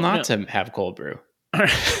a fool not to have cold brew.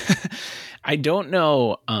 I don't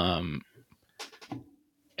know. I've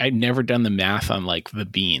never done the math on like the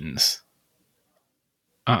beans.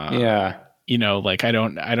 Yeah. like I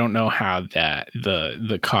don't know how that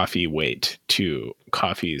the coffee weight to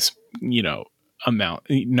coffee's,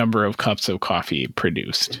 number of cups of coffee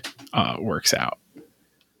produced works out.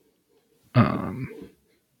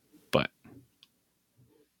 But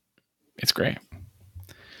it's great.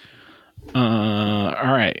 All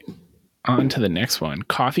right. On to the next one.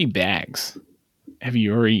 Coffee bags. Have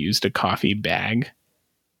you ever used a coffee bag?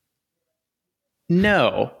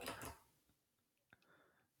 No.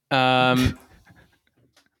 To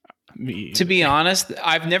be honest,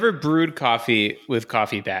 I've never brewed coffee with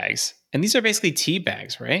coffee bags. And these are basically tea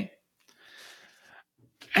bags, right?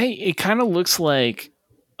 It kind of looks like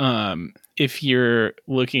if you're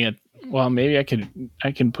looking at, well, maybe I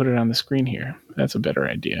can put it on the screen here. That's a better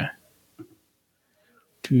idea.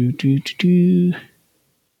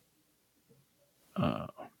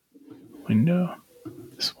 Window.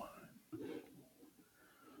 This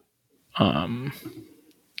one.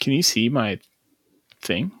 Can you see my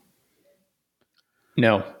thing?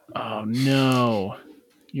 No. Oh no.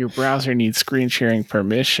 Your browser needs screen sharing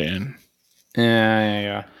permission.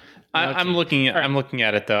 Yeah. Okay. I'm looking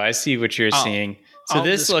at it though. I see what you're seeing. So I'll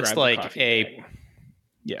this looks like a bag.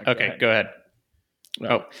 Yeah. Okay, go ahead.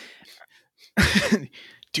 Oh.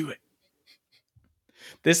 Do it.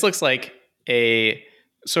 This looks like a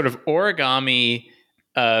sort of origami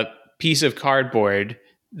piece of cardboard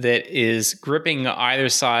that is gripping either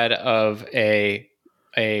side of a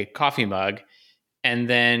coffee mug, and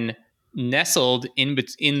then nestled in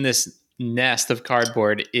this nest of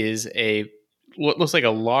cardboard is what looks like a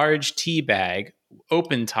large tea bag,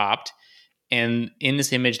 open topped. And in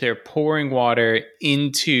this image, they're pouring water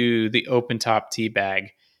into the open top tea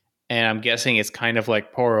bag. And I'm guessing it's kind of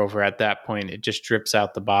like pour over at that point. It just drips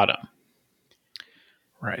out the bottom.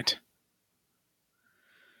 Right.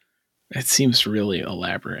 It seems really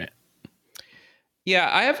elaborate. Yeah,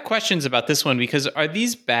 I have questions about this one because are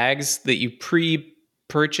these bags that you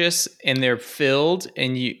pre-purchase and they're filled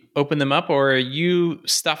and you open them up, or are you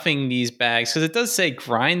stuffing these bags? Because it does say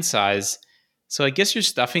grind size. So I guess you're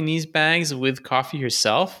stuffing these bags with coffee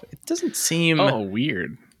yourself. It doesn't seem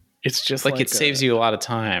weird. It's just like it saves you a lot of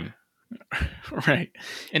time. Right.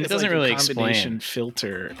 And it doesn't really explain.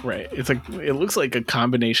 Filter. Right. It's like, it looks like a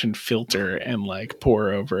combination filter and like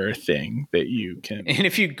pour over thing that you can. And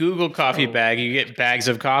if you Google coffee bag, you get bags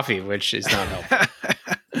of coffee, which is not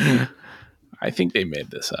helpful. I think they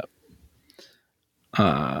made this up.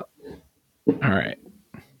 All right.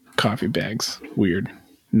 Coffee bags. Weird.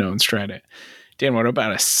 No one's tried it. Dan, what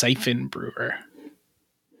about a siphon brewer?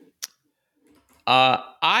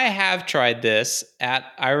 I have tried this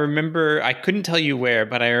I remember, I couldn't tell you where,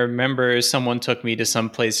 but I remember someone took me to some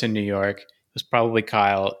place in New York. It was probably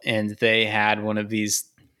Kyle, and they had one of these.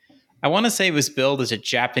 I want to say it was billed as a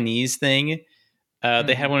Japanese thing.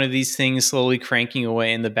 They had one of these things slowly cranking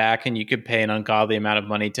away in the back, and you could pay an ungodly amount of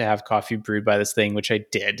money to have coffee brewed by this thing, which I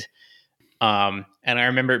did. And I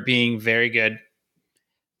remember it being very good.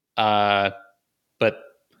 But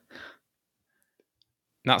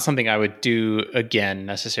not something I would do again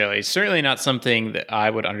necessarily. Certainly not something that I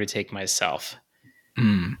would undertake myself.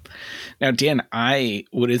 Now, Dan,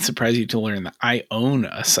 would it surprise you to learn that I own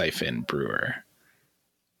a siphon brewer?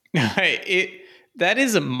 That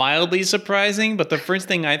is mildly surprising, but the first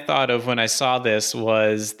thing I thought of when I saw this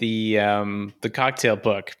was the cocktail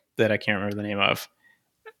book that I can't remember the name of.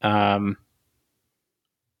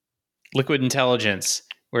 Liquid Intelligence,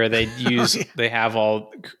 where they have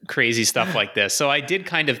all crazy stuff like this. So I did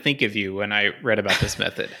kind of think of you when I read about this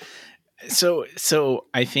method. So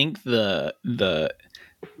I think I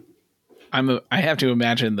have to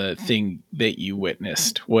imagine the thing that you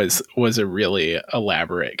witnessed was a really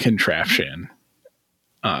elaborate contraption.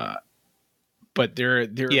 But they're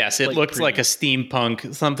yes, it looks like a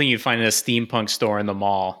steampunk, something you'd find in a steampunk store in the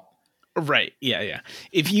mall. Right. Yeah.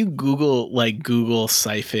 If you Google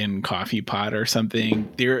siphon coffee pot or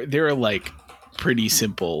something, there are like pretty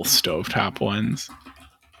simple stovetop ones.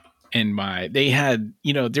 And they had,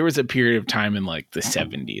 there was a period of time in like the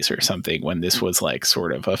 70s or something when this was like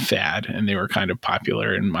sort of a fad and they were kind of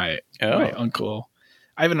popular. And my uncle,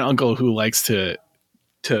 I have an uncle who likes to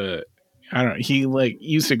I don't know, he like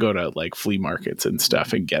used to go to like flea markets and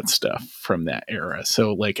stuff and get stuff from that era.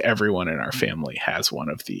 So like everyone in our family has one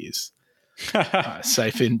of these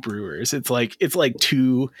siphon brewers. It's like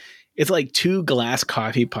two glass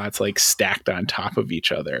coffee pots like stacked on top of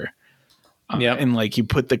each other. And like you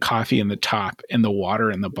put the coffee in the top and the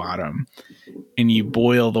water in the bottom, and you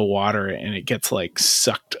boil the water and it gets like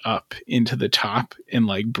sucked up into the top and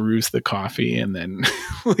like brews the coffee, and then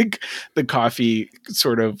like the coffee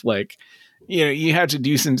sort of like you have to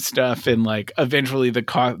do some stuff, and like eventually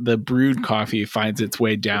the brewed coffee finds its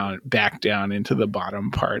way back down into the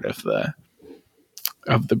bottom part of the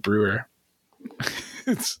brewer.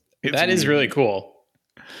 it's that is really cool.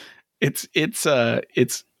 It's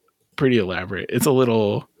pretty elaborate. It's a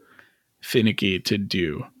little finicky to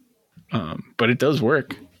do, but it does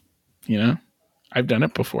work. I've done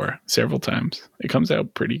it before several times. It comes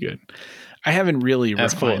out pretty good. I haven't really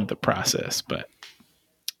refined the process, but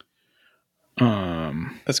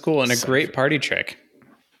that's cool and a great party trick.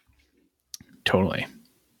 Totally.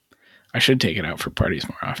 I should take it out for parties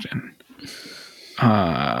more often.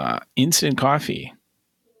 Instant coffee.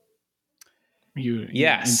 You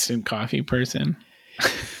instant coffee person?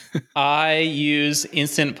 I use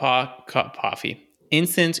instant coffee.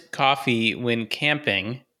 Instant coffee when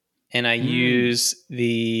camping, and I use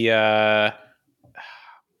the I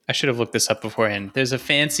should have looked this up beforehand. There's a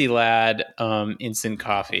Fancy Lad instant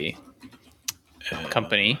coffee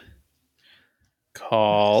company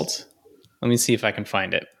called, let me see if I can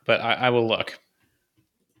find it, but I will look.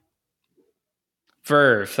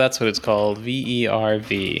 Verve, that's what it's called.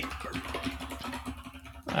 VERV.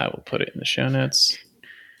 I will put it in the show notes.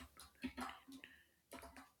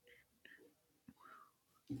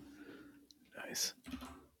 Nice.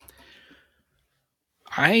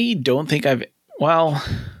 I don't think I've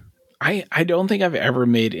ever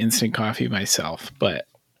made instant coffee myself, but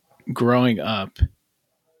growing up,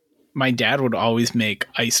 my dad would always make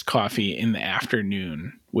iced coffee in the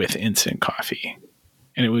afternoon with instant coffee,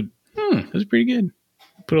 and it was pretty good.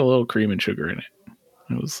 Put a little cream and sugar in it.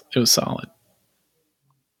 It was solid.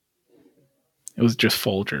 It was just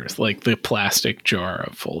Folgers, like the plastic jar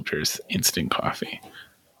of Folgers instant coffee.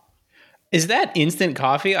 Is that instant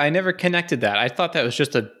coffee? I never connected that. I thought that was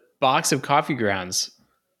just a box of coffee grounds.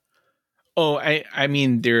 Oh, I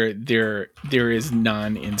mean there is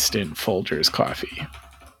non-instant Folgers coffee.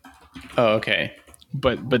 Oh, okay.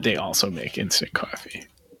 But they also make instant coffee.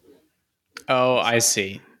 Oh, I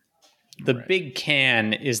see. The big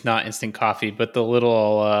can is not instant coffee, but the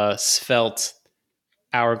little svelte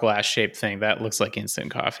hourglass shaped thing that looks like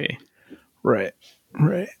instant coffee. Right.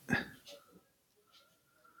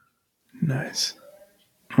 Nice.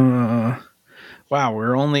 Wow,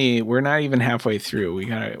 we're not even halfway through. We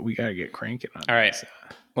gotta get cranking on. All right,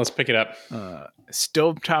 let's pick it up.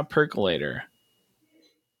 Stovetop percolator.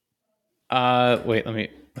 Wait, let me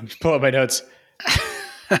pull up my notes.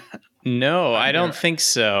 No, I don't think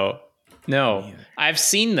so. No, I've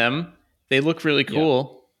seen them. They look really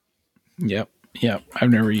cool. Yep.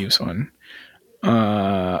 I've never used one.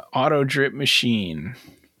 Auto drip machine,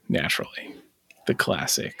 naturally, the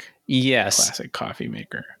classic. Yes, classic coffee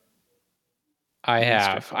maker. I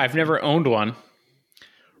have. I've never owned one.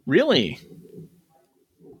 Really?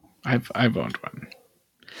 I've owned one.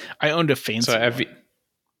 I owned a fancy. So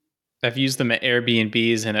I've used them at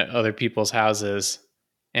Airbnbs and at other people's houses,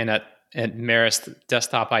 and at Marist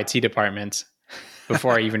desktop IT department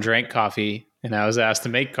before I even drank coffee, and I was asked to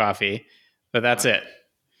make coffee. But that's it.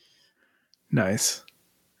 Nice.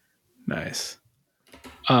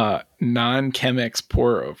 Non-Chemex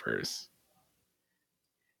pour overs.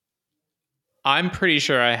 I'm pretty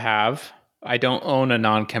sure I have. I don't own a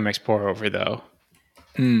non-Chemex pour over though.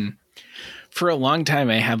 For a long time,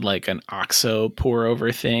 I had like an OXO pour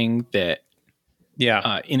over thing that,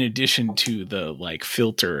 in addition to the like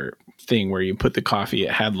filter thing where you put the coffee,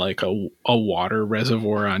 it had like a water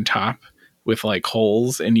reservoir on top with like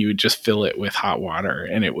holes, and you would just fill it with hot water,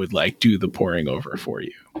 and it would like do the pouring over for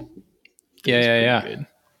you. Good.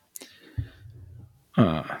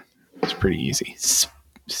 It's pretty easy.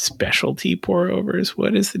 Specialty pour overs.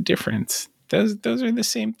 What is the difference? Those are the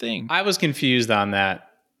same thing. I was confused on that.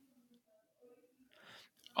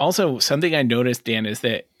 Also, something I noticed, Dan, is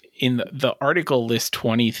that in the article lists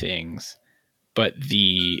 20 things, but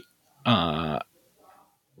the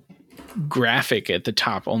graphic at the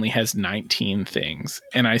top only has 19 things,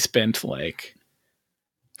 and I spent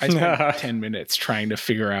 10 minutes trying to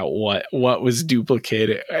figure out what was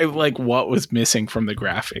duplicated, like what was missing from the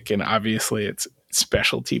graphic, and obviously it's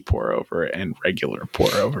specialty pour over and regular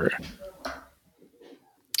pour over.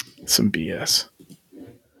 Some BS.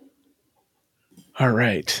 All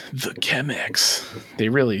right, the Chemex.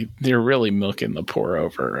 They're really milking the pour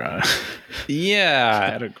over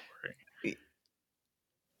category.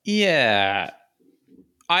 Yeah.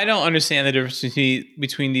 I don't understand the difference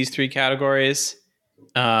between these three categories.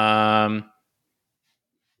 And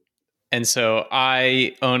so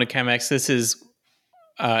I own a Chemex. This is,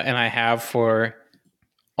 and I have for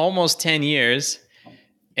almost 10 years.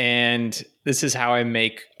 And this is how I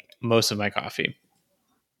make most of my coffee.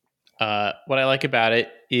 What I like about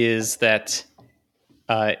it is that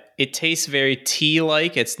it tastes very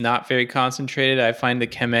tea-like. It's not very concentrated. I find the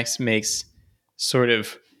Chemex makes sort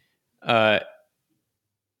of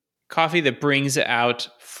coffee that brings out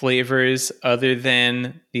flavors other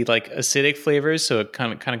than the like acidic flavors, so it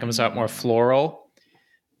kind of comes out more floral,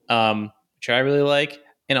 which I really like.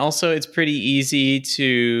 And also, it's pretty easy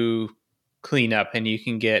to clean up, and you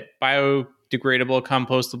can get biodegradable,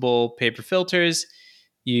 compostable paper filters.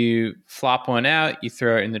 You flop one out, you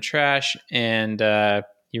throw it in the trash, and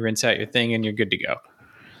you rinse out your thing, and you're good to go.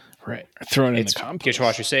 Right. Throw it in It's the compost.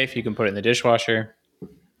 dishwasher safe. You can put it in the dishwasher.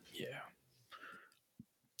 Yeah.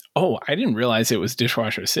 Oh, I didn't realize it was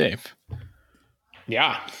dishwasher safe.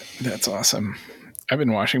 Yeah. That's awesome. I've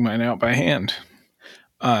been washing mine out by hand.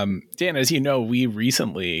 Dan, as you know, we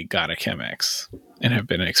recently got a Chemex and have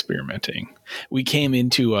been experimenting. We came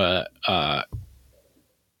into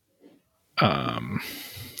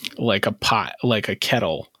like a pot, like a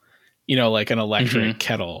kettle, like an electric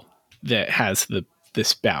kettle that has the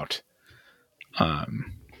spout.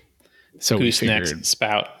 So we figured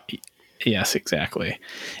spout. Yes, exactly.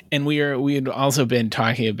 And we had also been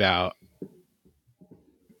talking about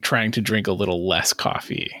trying to drink a little less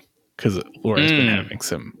coffee because Laura's been having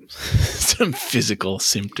some physical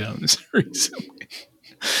symptoms recently.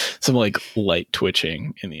 Some like light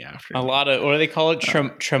twitching in the afternoon. A lot of, what do they call it?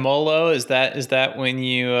 Tremolo? Is that when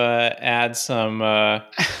you add some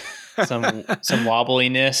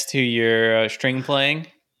wobbliness to your string playing?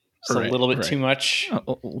 Just a little bit too much. A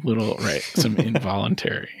little, right? Some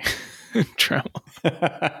involuntary tremolo.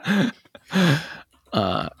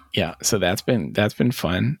 Yeah. So that's been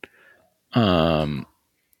fun.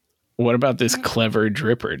 What about this clever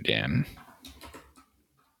dripper, Dan?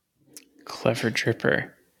 Clever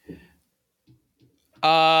dripper.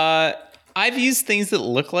 I've used things that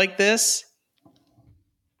look like this.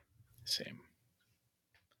 Same.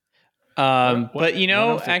 But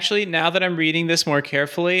actually, now that I'm reading this more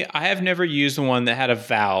carefully, I have never used one that had a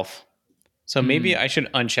valve. So maybe I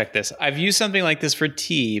should uncheck this. I've used something like this for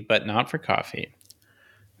tea, but not for coffee.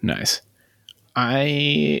 Nice.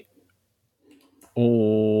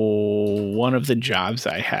 One of the jobs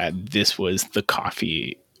I had, this was the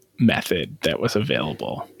coffee method that was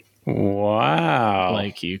available. Wow.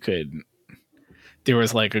 Like there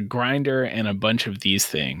was like a grinder and a bunch of these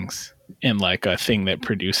things and like a thing that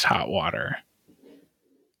produced hot water.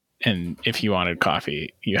 And if you wanted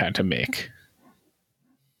coffee, you could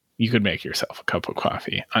make yourself a cup of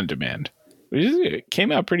coffee on demand. It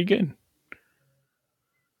came out pretty good. It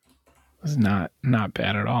was not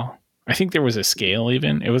bad at all. I think there was a scale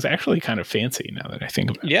even. It was actually kind of fancy now that I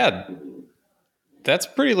think about it. Yeah. That's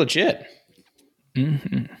pretty legit.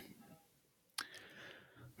 Mm-hmm.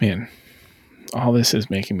 Man, all this is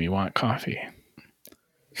making me want coffee.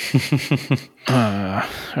 All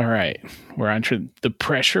right. We're on to the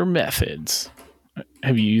pressure methods.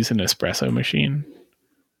 Have you used an espresso machine?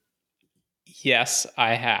 Yes,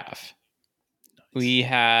 I have.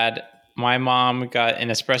 My mom got an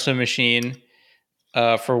espresso machine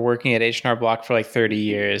for working at H&R Block for like 30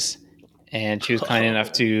 years. And she was kind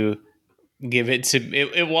enough to give it to,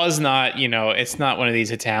 it was not, it's not one of these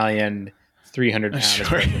Italian 300-pound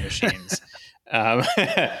espresso machines.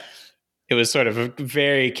 It was sort of a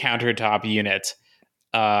very countertop unit.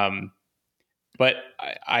 But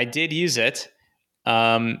I did use it.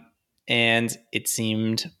 And it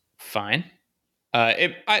seemed fine.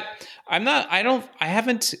 I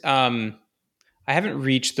haven't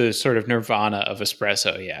reached the sort of nirvana of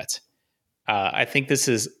espresso yet. I think this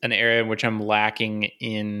is an area in which I'm lacking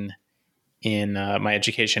in my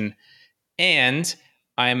education, and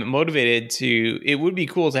I'm motivated it would be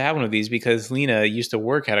cool to have one of these because Lena used to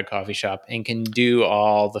work at a coffee shop and can do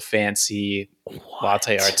all the fancy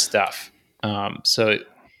latte art stuff. So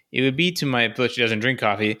it would be but she doesn't drink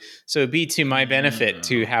coffee, so it'd be to my benefit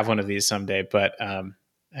to have one of these someday. But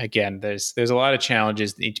again, there's a lot of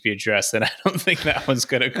challenges that need to be addressed, and I don't think that one's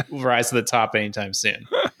going to rise to the top anytime soon.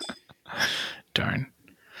 Darn.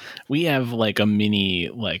 We have like a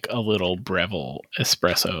little Breville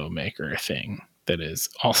espresso maker thing that is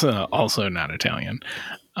also not Italian.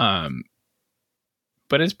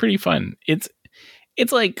 But it's pretty fun. It's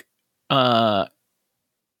like,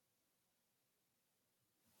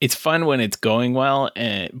 it's fun when it's going well,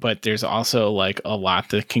 but there's also like a lot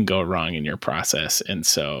that can go wrong in your process. And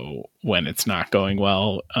so when it's not going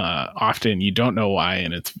well, often you don't know why,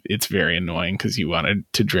 and it's very annoying because you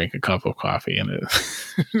wanted to drink a cup of coffee and it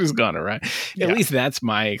has gone awry. Yeah. At least that's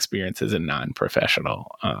my experience as a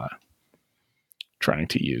non-professional trying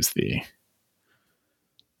to use the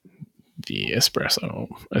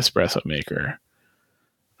espresso maker.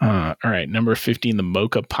 All right, number 15, the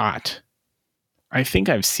mocha pot. I think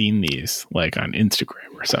I've seen these like on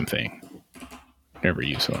Instagram or something. Never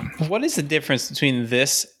use one. What is the difference between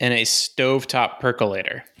this and a stovetop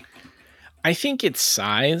percolator? I think it's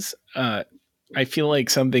size. I feel like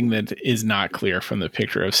something that is not clear from the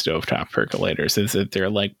picture of stovetop percolators is that they're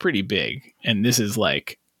like pretty big, and this is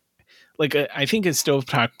like I think a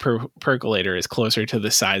stovetop percolator is closer to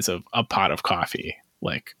the size of a pot of coffee,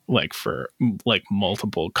 like for like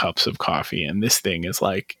multiple cups of coffee, and this thing is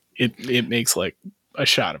like it makes like a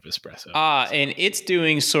shot of espresso. And it's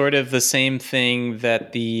doing sort of the same thing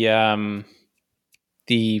that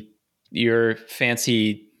your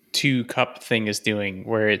fancy 2-cup thing is doing,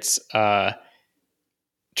 where it's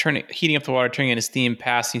heating up the water, turning it into steam,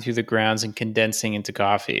 passing through the grounds, and condensing into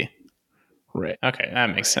coffee. Right. Okay,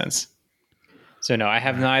 that makes sense. So no, I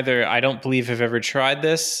have neither. I don't believe I've ever tried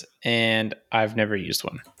this, and I've never used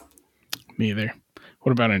one. Me either.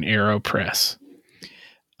 What about an AeroPress?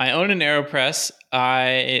 I own an AeroPress.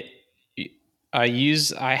 I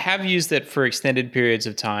have used it for extended periods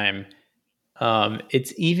of time.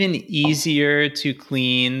 It's even easier to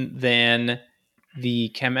clean than the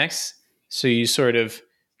Chemex. So you sort of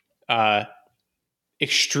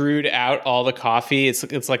extrude out all the coffee.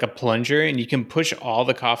 It's like a plunger, and you can push all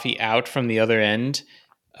the coffee out from the other end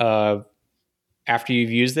after you've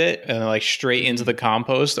used it, and like straight into the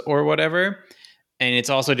compost or whatever. And it's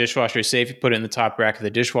also dishwasher safe. You put it in the top rack of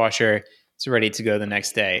the dishwasher, it's ready to go the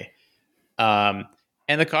next day. And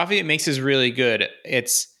the coffee it makes is really good.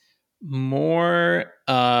 It's more,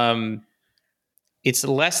 it's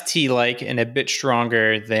less tea-like and a bit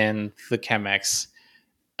stronger than the Chemex.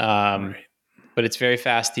 Right. But it's very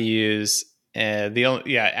fast to use. As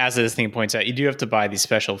this thing points out, you do have to buy these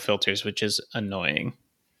special filters, which is annoying.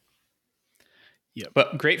 Yeah,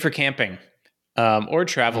 but great for camping or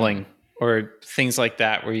traveling or things like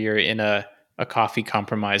that, where you're in a coffee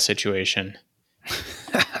compromise situation.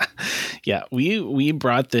 Yeah, we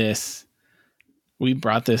brought this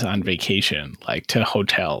on vacation, like to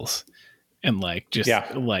hotels, and like just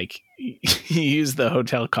like use the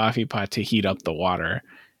hotel coffee pot to heat up the water,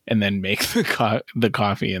 and then make the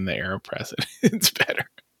coffee in the AeroPress. It's better.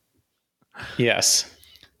 Yes.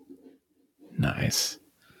 Nice.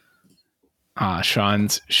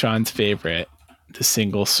 Sean's favorite, the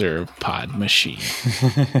single serve pod machine.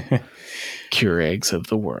 Keurigs of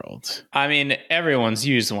the world. I mean, everyone's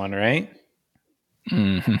used one, right?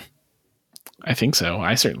 Mm-hmm. I think so.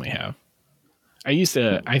 I certainly have. I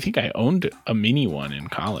think I owned a mini one in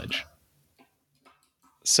college.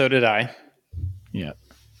 So did I. Yeah.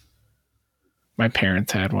 My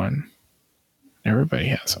parents had one. Everybody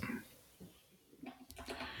has them.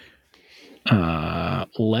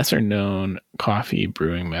 Lesser known coffee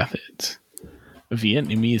brewing methods.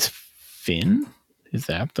 Vietnamese Phin? Is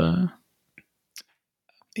that the...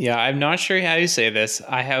 Yeah, I'm not sure how you say this.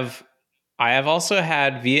 I have also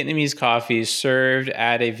had Vietnamese coffee served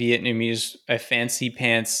at a fancy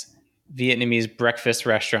pants Vietnamese breakfast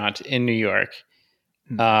restaurant in New York.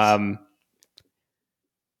 Nice.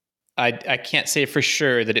 I can't say for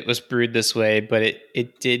sure that it was brewed this way, but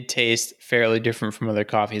it did taste fairly different from other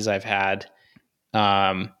coffees I've had.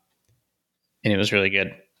 And it was really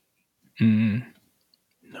good.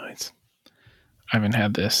 Nice. I haven't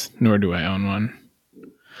had this, nor do I own one.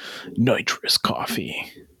 Nitrous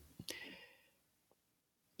coffee.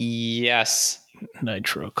 Yes.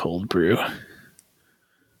 Nitro cold brew.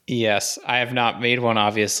 Yes. I have not made one,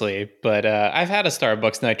 obviously, but I've had a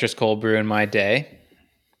Starbucks nitrous cold brew in my day.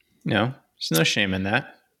 No, there's no shame in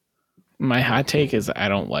that. My hot take is I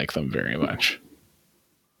don't like them very much.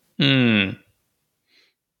 I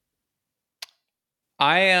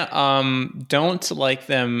don't like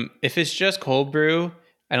them. If it's just cold brew,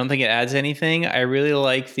 I don't think it adds anything. I really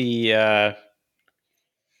like the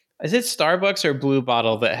is it Starbucks or Blue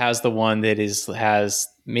Bottle that has the one that has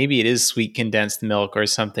maybe it is sweet condensed milk or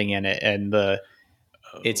something in it, and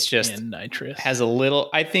it's just nitrous has a little.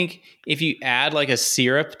 I think if you add like a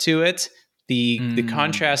syrup to it, the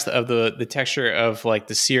contrast of the texture of like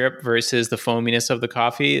the syrup versus the foaminess of the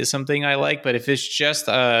coffee is something I like. But if it's just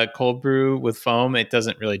a cold brew with foam, it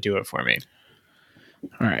doesn't really do it for me.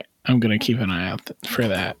 All right, I'm gonna keep an eye out for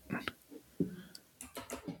that.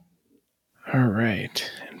 All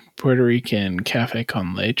right, Puerto Rican Cafe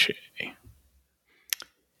con Leche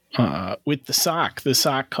with the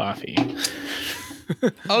sock coffee.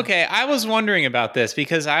 Okay, I was wondering about this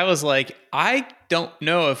because I was like, I don't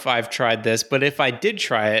know if I've tried this, but if I did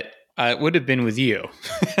try it, it would have been with you.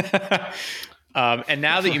 And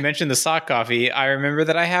now that you mentioned the sock coffee, I remember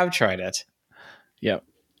that I have tried it. Yep.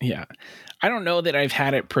 Yeah. I don't know that I've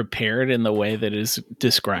had it prepared in the way that is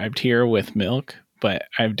described here with milk, but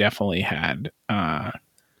I've definitely had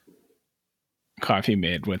coffee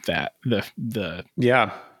made with that the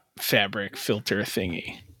Yeah. fabric filter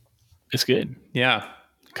thingy. It's good. Yeah.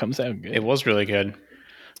 Comes out good. It was really good.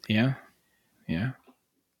 Yeah. Yeah.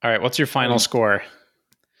 All right. What's your final score?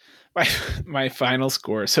 My final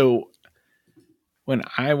score. So when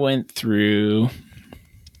I went through,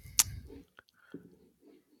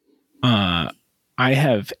 I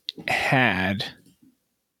have had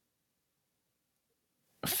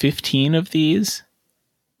 15 of these,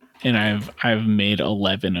 and I've made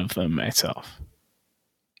 11 of them myself.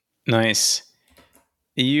 Nice.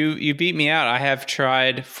 You beat me out. I have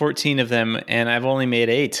tried 14 of them, and I've only made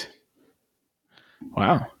 8.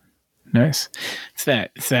 Wow. Nice. It's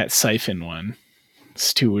that siphon one.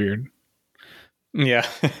 It's too weird. Yeah.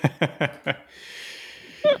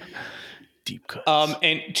 Deep cuts.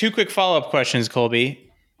 And 2 quick follow-up questions,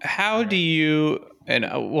 Colby. How do you, and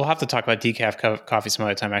we'll have to talk about decaf coffee some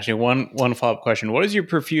other time, actually. One follow-up question. What is your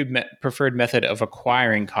preferred method of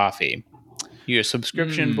acquiring coffee? You a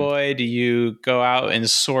subscription boy? Do you go out and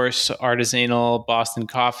source artisanal Boston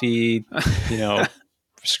coffee,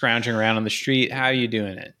 scrounging around on the street? How are you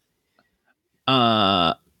doing it?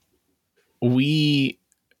 We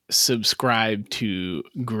subscribe to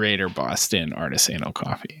Greater Boston Artisanal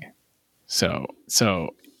Coffee. So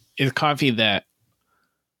it's coffee that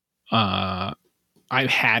I've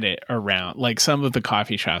had it around. Like some of the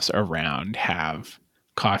coffee shops around have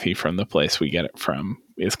coffee from the place we get it from.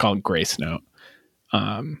 It's called Grace Note.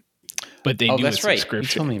 But they do that's a subscription. Right.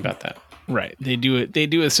 You told me about that. Right. They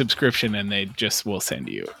do a subscription, and they just will send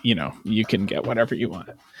you, you can get whatever you want.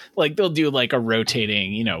 Like they'll do like a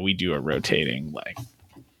rotating, we do a rotating, like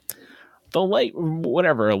the light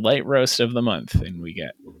roast of the month, and we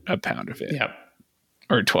get a pound of it. Yeah.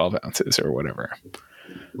 Or 12 ounces or whatever.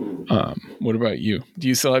 What about you? Do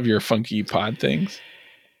you still have your funky pod things?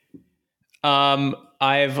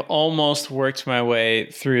 I've almost worked my way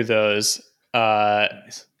through those. I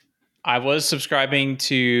was subscribing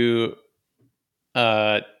to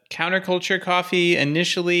Counterculture Coffee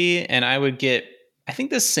initially, and I would get, I think,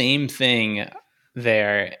 the same thing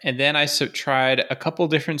there. And then I tried a couple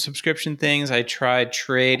different subscription things. I tried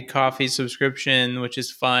Trade Coffee subscription, which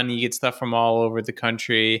is fun. You get stuff from all over the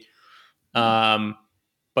country.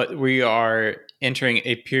 But we are entering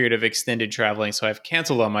a period of extended traveling, so I've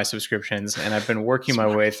canceled all my subscriptions, and I've been working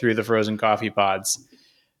my way through the frozen coffee pods.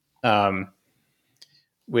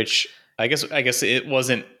 Which I guess it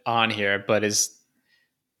wasn't on here, but is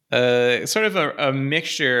sort of a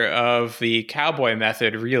mixture of the cowboy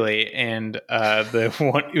method, really, and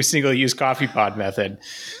the single-use coffee pod method.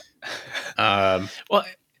 Well,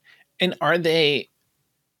 and are they?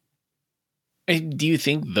 Do you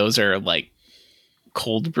think those are like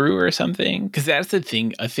cold brew or something? Because that's the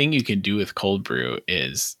thing. A thing you can do with cold brew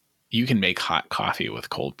is you can make hot coffee with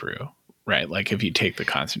cold brew, right? Like if you take the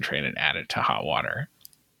concentrate and add it to hot water.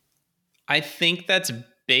 I think that's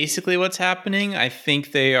basically what's happening. I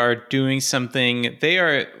think they are doing something.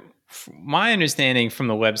 My understanding from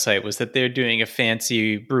the website was that they're doing a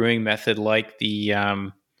fancy brewing method like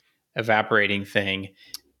the evaporating thing.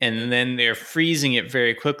 And then they're freezing it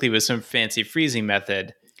very quickly with some fancy freezing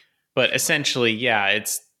method. But essentially, yeah, it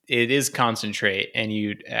is concentrate, and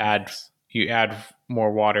you add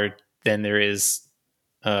more water than there is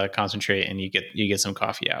concentrate, and you get some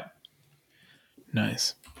coffee out.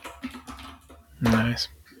 Nice.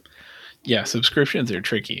 Yeah, subscriptions are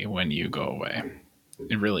tricky when you go away.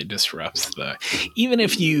 It really disrupts even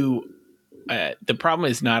if you. The problem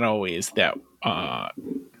is not always that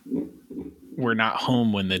we're not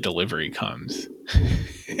home when the delivery comes.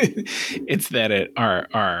 It's that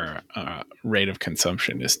our rate of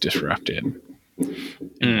consumption is disrupted,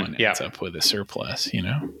 and one ends up with a surplus.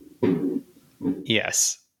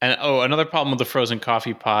 Yes, and another problem with the frozen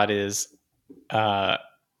coffee pod is the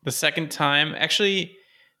second time. Actually,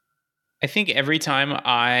 I think every time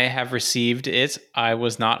I have received it, I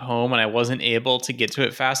was not home and I wasn't able to get to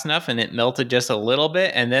it fast enough, and it melted just a little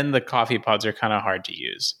bit, and then the coffee pods are kind of hard to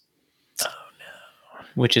use. Oh no.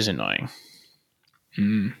 Which is annoying.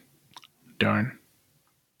 Darn.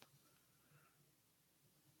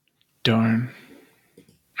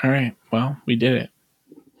 All right. Well, we did it.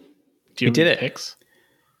 Do you have any picks?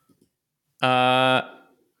 No.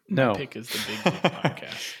 My pick is the Big Dick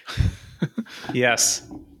Podcast. Yes.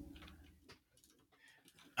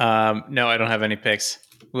 No, I don't have any picks.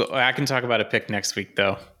 Well, I can talk about a pick next week,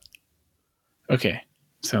 though. Okay.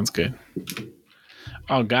 Sounds good.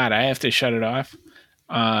 Oh, God, I have to shut it off.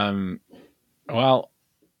 Well,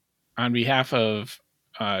 on behalf of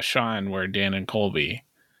Sean, where Dan and Colby.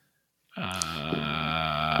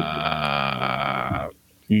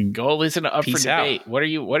 You can go listen to Up Peace for Debate. What are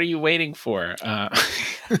you waiting for?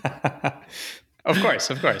 Of course.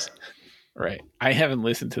 Right. I haven't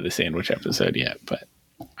listened to the sandwich episode yet, but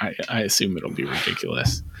I assume it'll be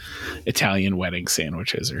ridiculous. Italian wedding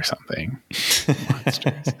sandwiches or something.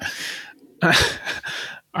 Monsters.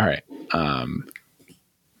 All right.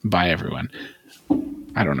 Bye, everyone.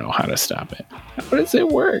 I don't know how to stop it. How does it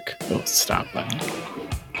work? Oh, stop button.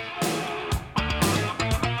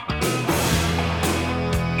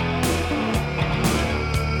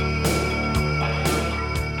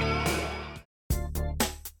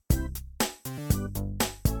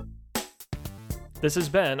 This has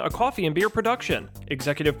been a Coffee and Beer production,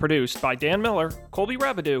 executive produced by Dan Miller, Colby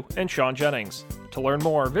Rabideau, and Sean Jennings. To learn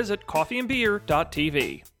more, visit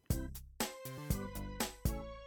coffeeandbeer.tv.